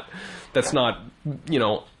not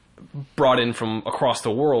brought in from across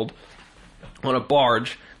the world on a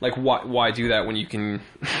barge. Like, why do that when you can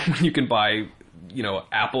buy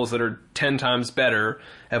apples that are 10 times better,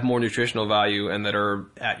 have more nutritional value, and that are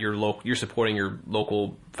at you're supporting your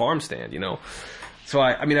local farm stand. So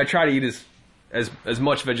I try to eat as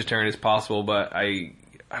much vegetarian as possible, but I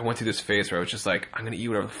went through this phase where I was just like, I'm gonna eat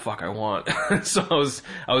whatever the fuck I want. So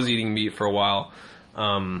I was eating meat for a while,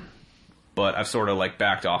 but I've sort of like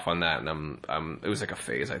backed off on that, and it was like a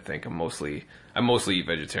phase. I think I mostly eat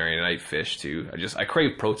vegetarian, and I eat fish too. I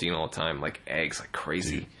crave protein all the time, like eggs, like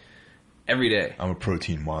crazy, every day. I'm a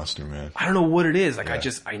protein monster, man. I don't know what it is. Like I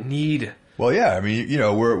need. Well, yeah, I mean,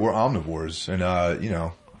 we're omnivores, and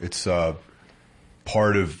it's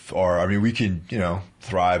part of our. I mean, we can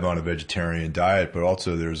thrive on a vegetarian diet, but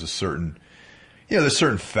also there's a certain. There's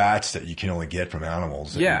certain fats that you can only get from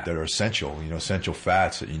animals that are essential. Essential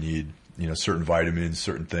fats that you need. Certain vitamins,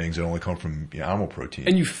 certain things that only come from animal protein.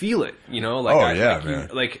 And you feel it. Man.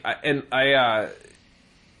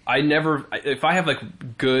 I never. If I have like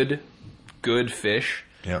good fish,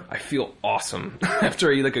 yeah, I feel awesome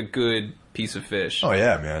after I eat like a good piece of fish. Oh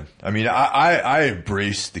yeah, man. I mean, I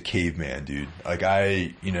embrace the caveman, dude. Like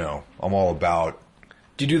I'm all about.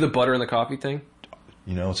 Do you do the butter in the coffee thing?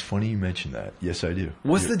 It's funny you mentioned that. Yes, I do.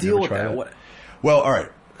 What's the deal with that? What? Well, all right.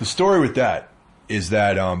 The story with that is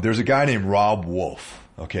that there's a guy named Rob Wolf,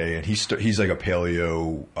 okay, and he's like a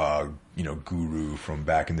paleo guru from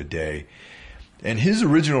back in the day, and his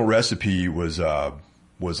original recipe was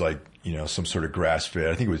like some sort of grass fed.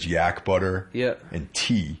 I think it was yak butter, and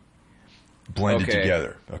tea blended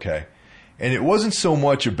together, okay. And it wasn't so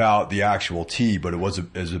much about the actual tea, but it was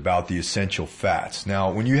about the essential fats.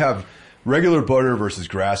 Now, when you have regular butter versus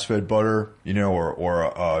grass-fed butter,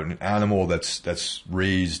 or an animal that's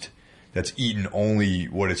raised, that's eaten only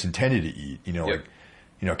what it's intended to eat, like,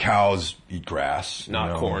 cows eat grass,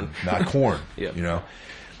 not corn, not corn, yep.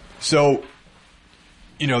 So,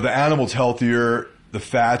 the animal's healthier, the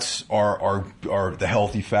fats are the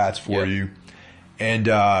healthy fats for you, and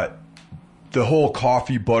the whole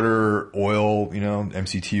coffee, butter, oil,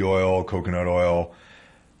 MCT oil, coconut oil,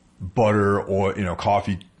 butter, oil,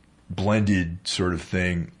 coffee blended sort of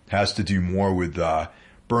thing has to do more with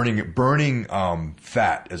burning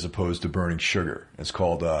fat as opposed to burning sugar. It's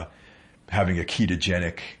called having a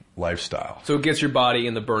ketogenic lifestyle. So it gets your body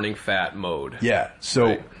in the burning fat mode. Yeah.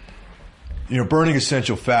 So, burning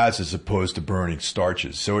essential fats as opposed to burning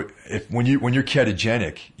starches. So when you're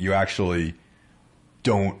ketogenic, you actually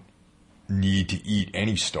don't need to eat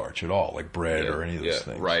any starch at all, like bread or any of those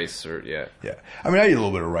things. Rice I mean, I eat a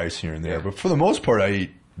little bit of rice here and there, but for the most part, I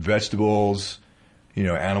eat vegetables,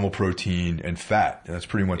 animal protein and fat. And that's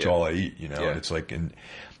pretty much all I eat, And it's like, and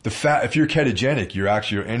the fat, if you're ketogenic,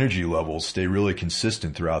 your energy levels stay really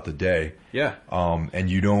consistent throughout the day. Yeah. And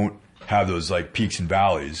you don't have those like peaks and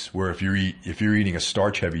valleys where if you're eating a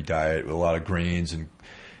starch heavy diet with a lot of grains and,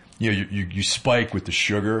 you spike with the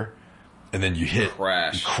sugar and then you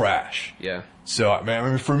crash. Yeah. So, I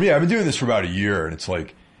mean, for me, I've been doing this for about a year and it's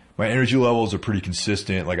like, my energy levels are pretty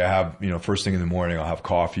consistent. Like I have, first thing in the morning, I'll have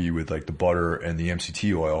coffee with like the butter and the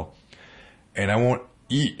MCT oil, and I won't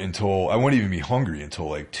even be hungry until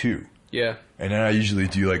like 2. Yeah. And then I usually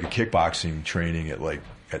do like a kickboxing training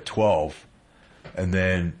at 12, and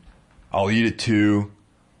then I'll eat at 2,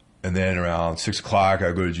 and then around 6 o'clock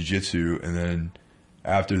I'll go to jiu-jitsu, and then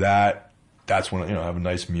after that, that's when I have a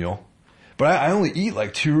nice meal. But I only eat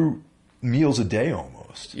like 2 meals a day almost.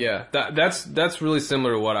 Yeah, that's really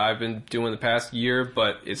similar to what I've been doing the past year,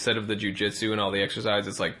 but instead of the jiu-jitsu and all the exercise,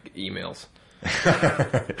 it's like emails.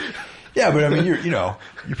 Yeah, but I mean,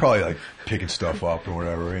 you're probably like picking stuff up or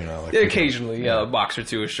whatever, like occasionally, a box or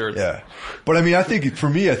two of shirts. Yeah, but I mean, I think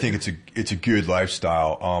it's a good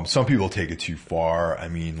lifestyle. Some people take it too far. I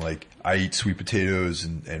mean, like I eat sweet potatoes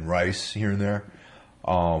and rice here and there.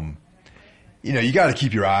 You got to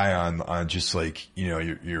keep your eye on just like, your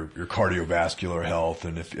cardiovascular health.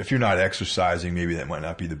 And if you're not exercising, maybe that might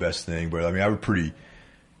not be the best thing. But I mean, I would pretty,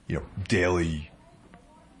 daily,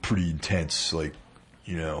 pretty intense, like,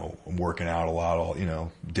 I'm working out a lot,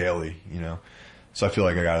 daily, So I feel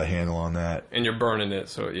like I got a handle on that. And you're burning it.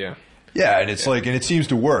 So yeah. Yeah. And it's like, and it seems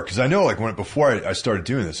to work. Cause I know like before I started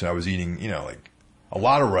doing this and I was eating, like a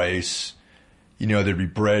lot of rice, there'd be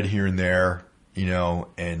bread here and there,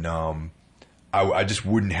 and, I just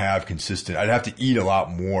wouldn't have consistent. I'd have to eat a lot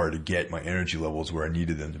more to get my energy levels where I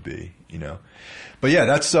needed them to be, But yeah,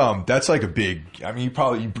 that's like a big. I mean,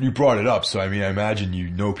 you brought it up, so I mean, I imagine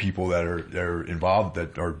people that are involved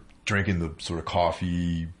that are drinking the sort of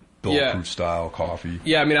coffee, bulletproof style coffee.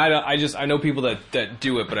 Yeah, I mean, I know people that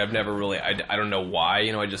do it, but I've never really. I don't know why.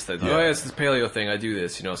 I just said, it's this paleo thing. I do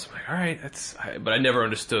this. So I'm like, all right, but I never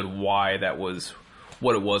understood why that was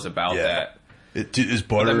what it was about that. Is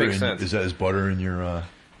butter? That makes sense. Is butter in your?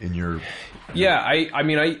 Yeah,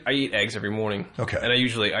 I eat eggs every morning. Okay. And I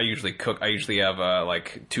usually cook. I usually have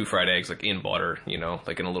like 2 fried eggs, like in butter,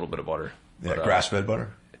 like in a little bit of butter. Yeah, grass-fed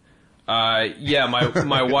butter. Yeah,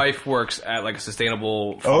 my wife works at like a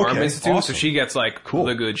sustainable farm institute, awesome. so she gets like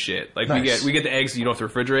the good shit. Like nice. we get the eggs that you don't have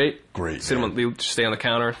to refrigerate. Great. They just stay on the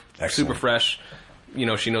counter. Excellent. Super fresh. She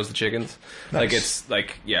knows the chickens. Nice. Like it's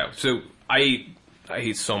like So I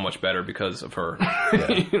eat so much better because of her.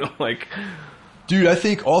 Yeah. Dude, I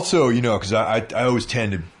think also, because I always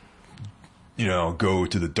tend to, go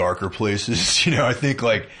to the darker places. I think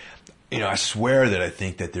I swear that I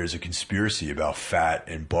think that there's a conspiracy about fat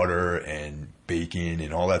and butter and bacon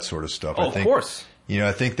and all that sort of stuff. Oh, of course.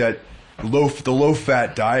 I think that the low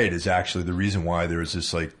fat diet is actually the reason why there's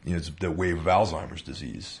this the wave of Alzheimer's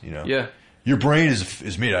disease. Yeah. Your brain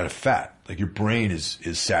is made out of fat. Like your brain is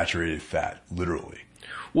saturated fat, literally.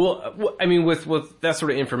 Well, I mean, with that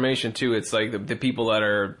sort of information too, it's like the people that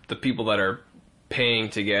are paying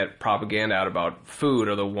to get propaganda out about food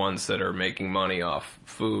are the ones that are making money off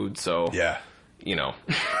food. So Yeah. you know,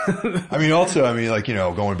 I mean, also, I mean, like, you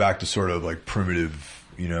know, going back to sort of like primitive,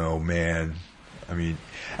 you know, man. I mean,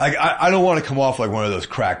 I don't want to come off like one of those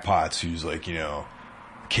crackpots who's like, you know,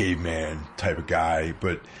 caveman type of guy,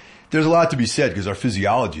 but there's a lot to be said because our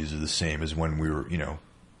physiologies are the same as when we were, you know,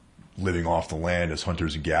 living off the land as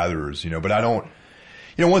hunters and gatherers, you know, but I don't,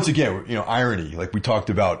 you know, once again, you know, irony, like we talked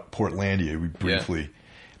about Portlandia, we briefly,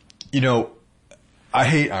 you know, I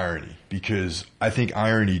hate irony because I think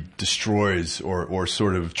irony destroys or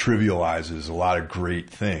sort of trivializes a lot of great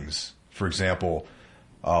things. For example,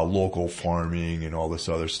 local farming and all this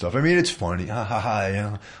other stuff. I mean, it's funny. Ha ha ha. You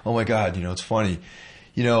know? Oh my God, you know, it's funny.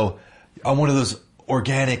 You know, I'm one of those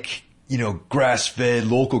organic, you know, grass-fed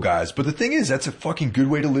local guys. But the thing is, that's a fucking good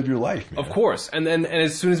way to live your life, man. of course. And then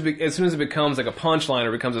as soon as it becomes like a punchline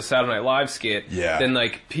or becomes a Saturday Night Live skit, then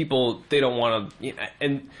like people, they don't want to.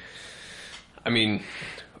 And I mean,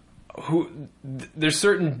 there's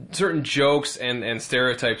certain jokes and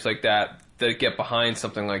stereotypes like that get behind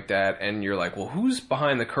something like that, and you're like, well, who's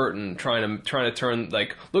behind the curtain trying to turn,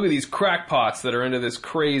 like, look at these crackpots that are into this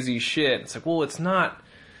crazy shit. It's like, well, it's not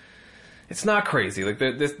crazy. Like,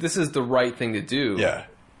 this is the right thing to do. Yeah.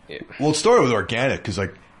 Well, it started with organic because,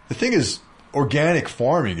 like, the thing is, organic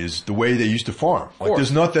farming is the way they used to farm. Like,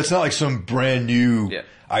 that's not like some brand new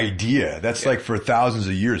idea. That's like for thousands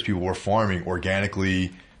of years, people were farming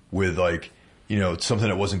organically with, like, you know, something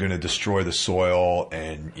that wasn't going to destroy the soil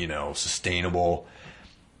and, you know, sustainable.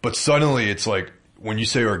 But suddenly it's like, when you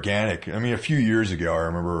say organic, I mean, a few years ago, I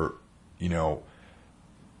remember, you know,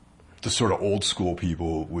 the sort of old school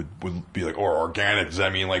people would be like, or organic, does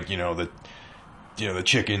that mean like, you know, the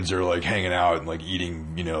chickens are like hanging out and like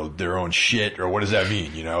eating, you know, their own shit, or what does that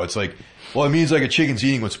mean? You know, it's like, well, it means like a chicken's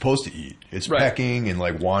eating what's supposed to eat. It's pecking and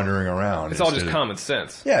like wandering around. It's all just common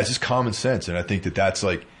sense. Yeah, it's just common sense. And I think that that's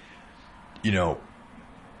like, you know,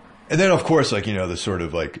 and then of course, like, you know, the sort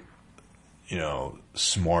of like, you know,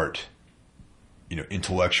 smart, you know,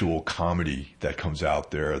 intellectual comedy that comes out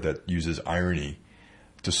there that uses irony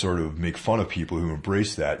to sort of make fun of people who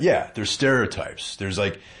embrace that. Yeah, there's stereotypes. There's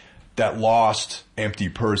like that lost, empty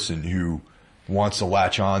person who wants to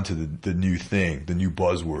latch on to the new thing, the new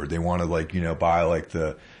buzzword. They want to, like, you know, buy like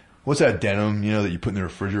what's that denim, you know, that you put in the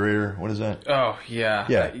refrigerator? What is that? Oh, yeah.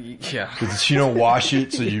 Yeah. Yeah. Because you don't wash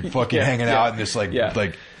it, so you're fucking hanging out in this like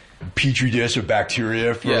petri dish of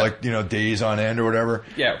bacteria for like, you know, days on end or whatever.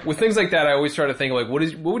 Yeah. With things like that, I always try to think, like, what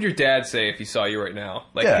would your dad say if he saw you right now?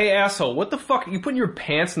 Like, hey, asshole, what the fuck? You putting your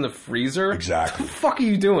pants in the freezer? Exactly. What the fuck are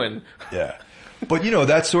you doing? Yeah. But, you know,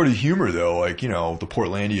 that sort of humor, though, like, you know, the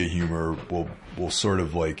Portlandia humor will sort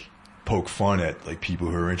of, like, poke fun at, like, people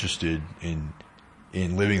who are interested in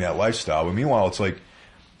living that lifestyle. But meanwhile, it's like,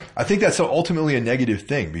 I think that's ultimately a negative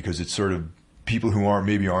thing because it's sort of people who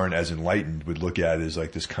aren't as enlightened would look at it as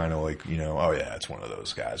like this kind of like, you know, oh yeah, it's one of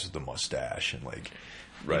those guys with the mustache and like,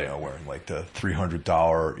 you know, wearing like the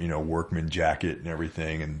 $300, you know, workman jacket and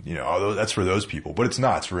everything. And, you know, although that's for those people, but it's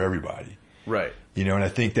not, it's for everybody. Right. You know, and I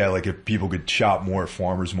think that like if people could shop more at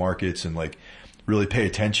farmers markets and like really pay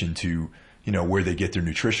attention to, you know, where they get their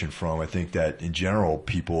nutrition from, I think that in general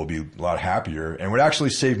people will be a lot happier and would actually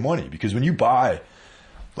save money because when you buy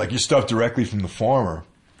like your stuff directly from the farmer,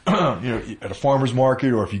 you know, at a farmer's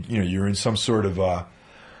market, or if you know, you're in some sort of,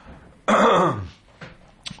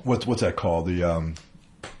 what's that called? The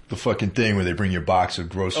fucking thing where they bring you a box of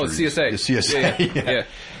groceries. Oh, CSA. The CSA. Yeah.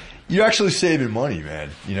 You're actually saving money, man.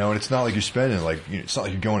 You know, and it's not like you're spending like, you know, it's not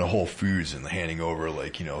like you're going to Whole Foods and handing over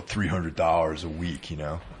like, you know, $300 a week, you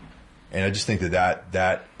know? And I just think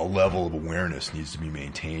that a level of awareness needs to be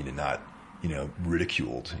maintained and not, you know,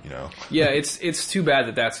 ridiculed, you know? Yeah, it's too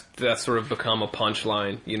bad that's sort of become a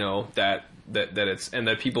punchline, you know, that it's, and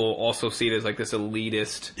that people also see it as like this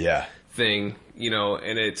elitist thing, you know,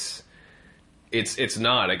 and it's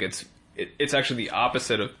not, like it's actually the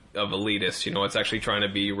opposite of elitist, you know, it's actually trying to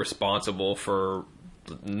be responsible for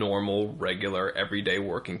normal, regular, everyday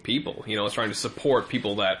working people, you know, it's trying to support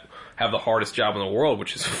people that have the hardest job in the world,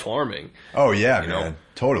 which is farming. Oh yeah, you man, know?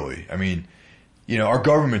 Totally. I mean, you know, our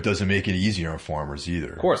government doesn't make it easier on farmers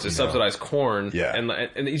either. Of course, they subsidize corn. Yeah. And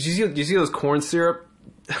did you see those corn syrup?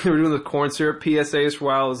 They were doing the corn syrup PSAs for a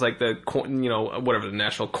while. It was like the corn, you know, whatever, the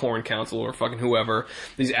National Corn Council or fucking whoever.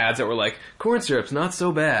 These ads that were like, corn syrup's not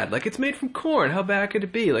so bad. Like, it's made from corn. How bad could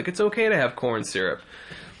it be? Like, it's okay to have corn syrup.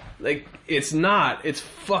 Like, it's not. It's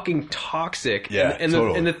fucking toxic. Yeah, and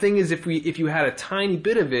totally. the thing is, if you had a tiny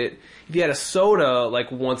bit of it, if you had a soda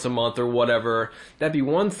like once a month or whatever, that'd be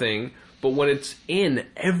one thing. But when it's in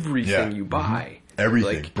everything you buy,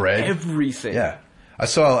 everything, like, bread, everything, yeah. I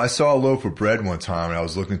saw a loaf of bread one time, and I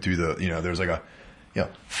was looking through there's like a,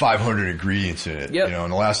 500 ingredients in it. Yep.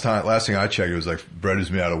 And the last thing I checked, it was like bread is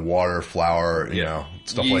made out of water, flour,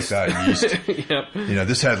 stuff Yeast. like that, yeast. Yep.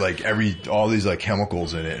 This had like all these like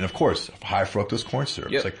chemicals in it, and of course, high fructose corn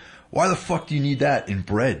syrup. Yep. It's like, why the fuck do you need that in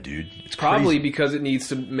bread, dude? It's Probably crazy. because it needs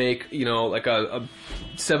to make, like a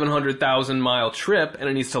 700,000 mile trip, and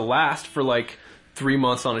it needs to last for like 3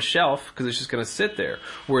 months on a shelf because it's just going to sit there.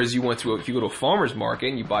 Whereas if you go to a farmer's market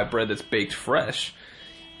and you buy bread that's baked fresh,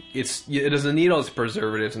 it doesn't need all these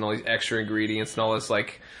preservatives and all these extra ingredients and all this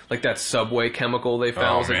like that Subway chemical they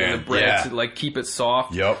found in the bread to like keep it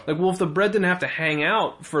soft. Yep. Like, well, if the bread didn't have to hang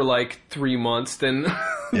out for like 3 months, then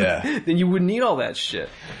then you wouldn't need all that shit.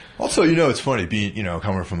 Also, it's funny being,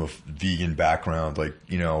 coming from a vegan background, like,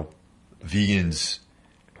 vegans,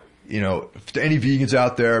 to any vegans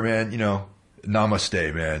out there, man,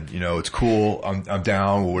 namaste, man. It's cool. I'm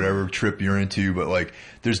down with whatever trip you're into, but like,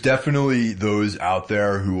 there's definitely those out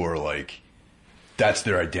there who are like, that's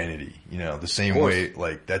their identity, the same way,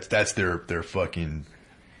 like, that's their fucking,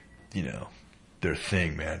 their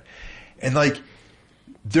thing, man. And like,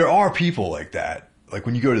 there are people like that. Like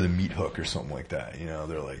when you go to the Meat Hook or something like that,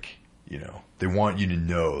 they're like, they want you to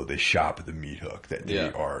know they shop at the Meat Hook, that they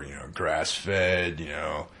are, grass fed,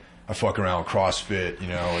 I fuck around with CrossFit,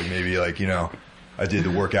 like maybe like, I did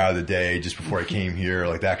the workout of the day just before I came here,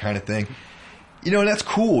 like that kind of thing. And that's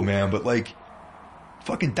cool, man, but like,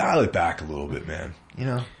 fucking dial it back a little bit, man,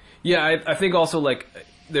 Yeah, I think also like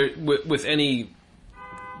there with any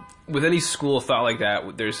school of thought like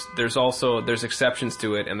that, there's exceptions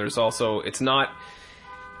to it, and there's also it's not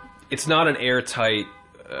an airtight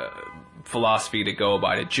philosophy to go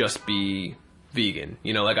by to just be vegan.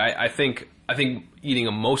 Like I think eating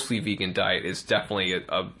a mostly vegan diet is definitely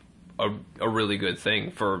a really good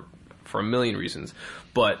thing for a million reasons.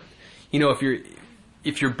 But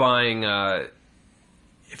if you're buying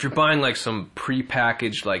like some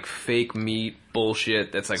prepackaged like fake meat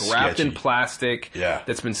bullshit that's like wrapped in plastic,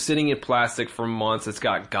 that's been sitting in plastic for months, it's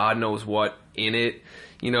got God knows what in it,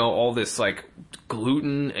 all this like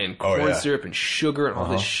gluten and corn syrup and sugar and all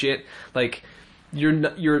this shit, like if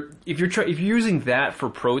you're using that for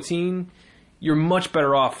protein, you're much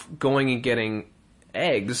better off going and getting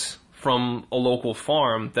eggs from a local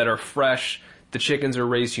farm that are fresh. The chickens are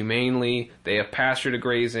raised humanely. They have pasture to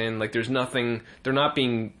graze in. Like, there's nothing, they're not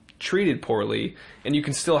being treated poorly, and you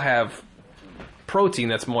can still have protein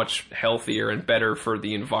that's much healthier and better for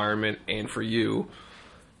the environment and for you.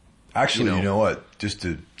 Actually, you know what? Just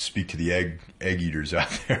to speak to the egg eaters out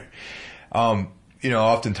there,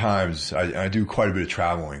 oftentimes I do quite a bit of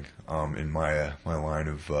traveling in my line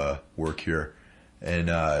of work here, and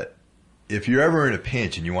if you're ever in a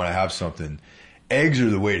pinch and you want to have something, eggs are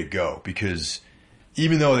the way to go, because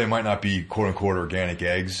even though they might not be quote unquote organic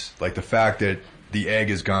eggs, like the fact that the egg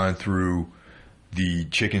has gone through the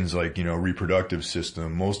chicken's reproductive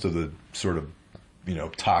system, most of the sort of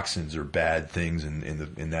toxins or bad things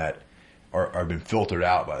in that are been filtered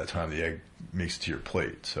out by the time the egg makes it to your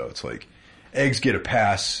plate. So it's like eggs get a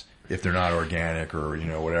pass if they're not organic or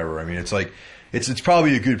whatever. I mean, it's like it's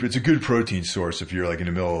probably a good protein source if you're like in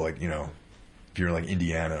the middle of if you're in like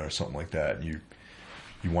Indiana or something like that and you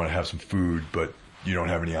want to have some food but you don't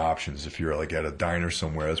have any options. If you're like at a diner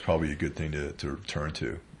somewhere, that's probably a good thing to turn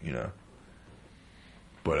to,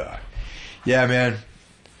 But yeah, man,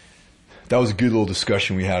 that was a good little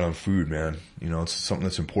discussion we had on food, man. It's something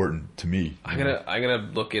that's important to me. I'm gonna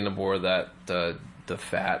look into more of that the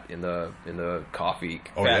fat in the coffee,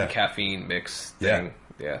 and caffeine mix thing.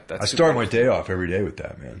 Yeah, that's. I start my day off every day with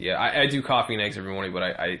that, man. Yeah, I do coffee and eggs every morning, but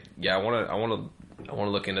I want to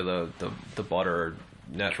look into the butter or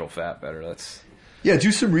natural fat better. That's. Yeah,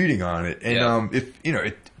 do some reading on it, and if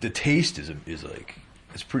the taste is like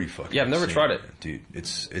it's pretty fucking. Yeah, I've never tried it, dude.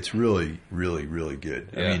 It's really, really, really good.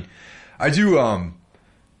 Yeah. I mean, I do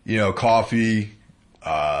coffee,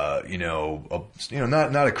 not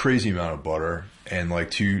a crazy amount of butter, and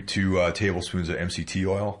like two tablespoons of MCT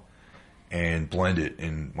oil, and blend it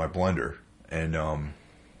in my blender, and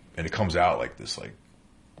it comes out like this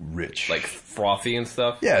rich, like frothy and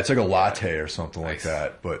stuff. Yeah, it's like a latte or something like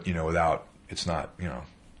that, but without. It's not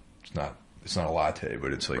a latte,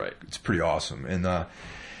 but it's like it's pretty awesome. And I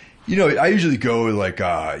usually go with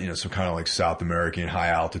some kind of like South American high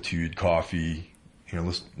altitude coffee.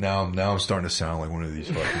 Now I'm starting to sound like one of these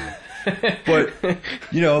fucking. But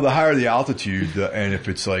the higher the altitude, and if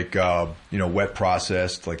it's like wet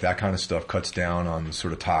processed, like that kind of stuff cuts down on the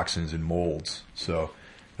sort of toxins and molds. So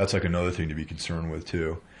that's like another thing to be concerned with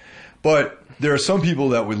too. But there are some people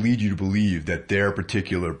that would lead you to believe that their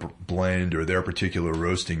particular blend or their particular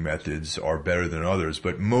roasting methods are better than others.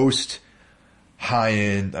 But most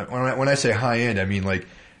high-end, when I say high-end, I mean like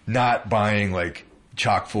not buying like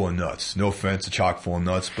chock full of nuts. No offense to chock full of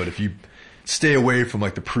nuts, but if you stay away from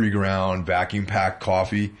like the pre-ground vacuum packed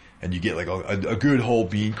coffee and you get like a good whole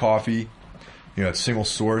bean coffee, you know, it's single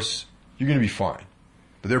source, you're going to be fine.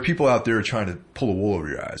 But there are people out there trying to pull the wool over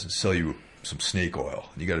your eyes and sell you some snake oil.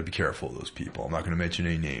 You got to be careful of those people. I'm not going to mention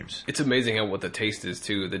any names. It's amazing how what the taste is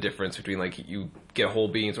too. The difference between like you get whole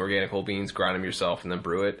beans, organic whole beans, grind them yourself, and then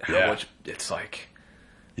brew it. How much it's like.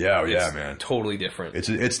 Yeah, man. Totally different.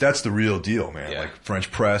 It's that's the real deal, man. Yeah. Like French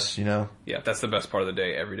press, you know. Yeah, that's the best part of the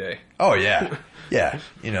day every day. Oh yeah, yeah.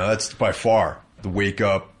 You know, that's by far the wake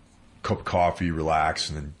up, cup of coffee, relax,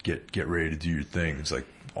 and then get ready to do your thing. It's like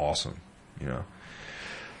awesome, you know.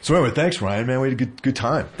 So anyway, thanks, Ryan, man. We had a good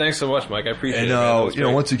time. Thanks so much, Mike. I appreciate it. And, you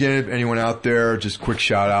know, once again, if anyone out there, just quick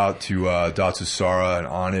shout out to Datsu Sara and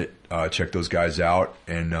On It. Check those guys out.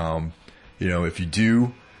 And, you know, if you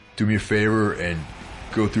do me a favor and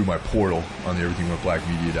go through my portal on the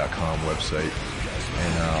everythingwentblackmedia.com website.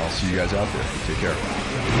 And I'll see you guys out there. Take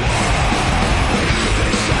care.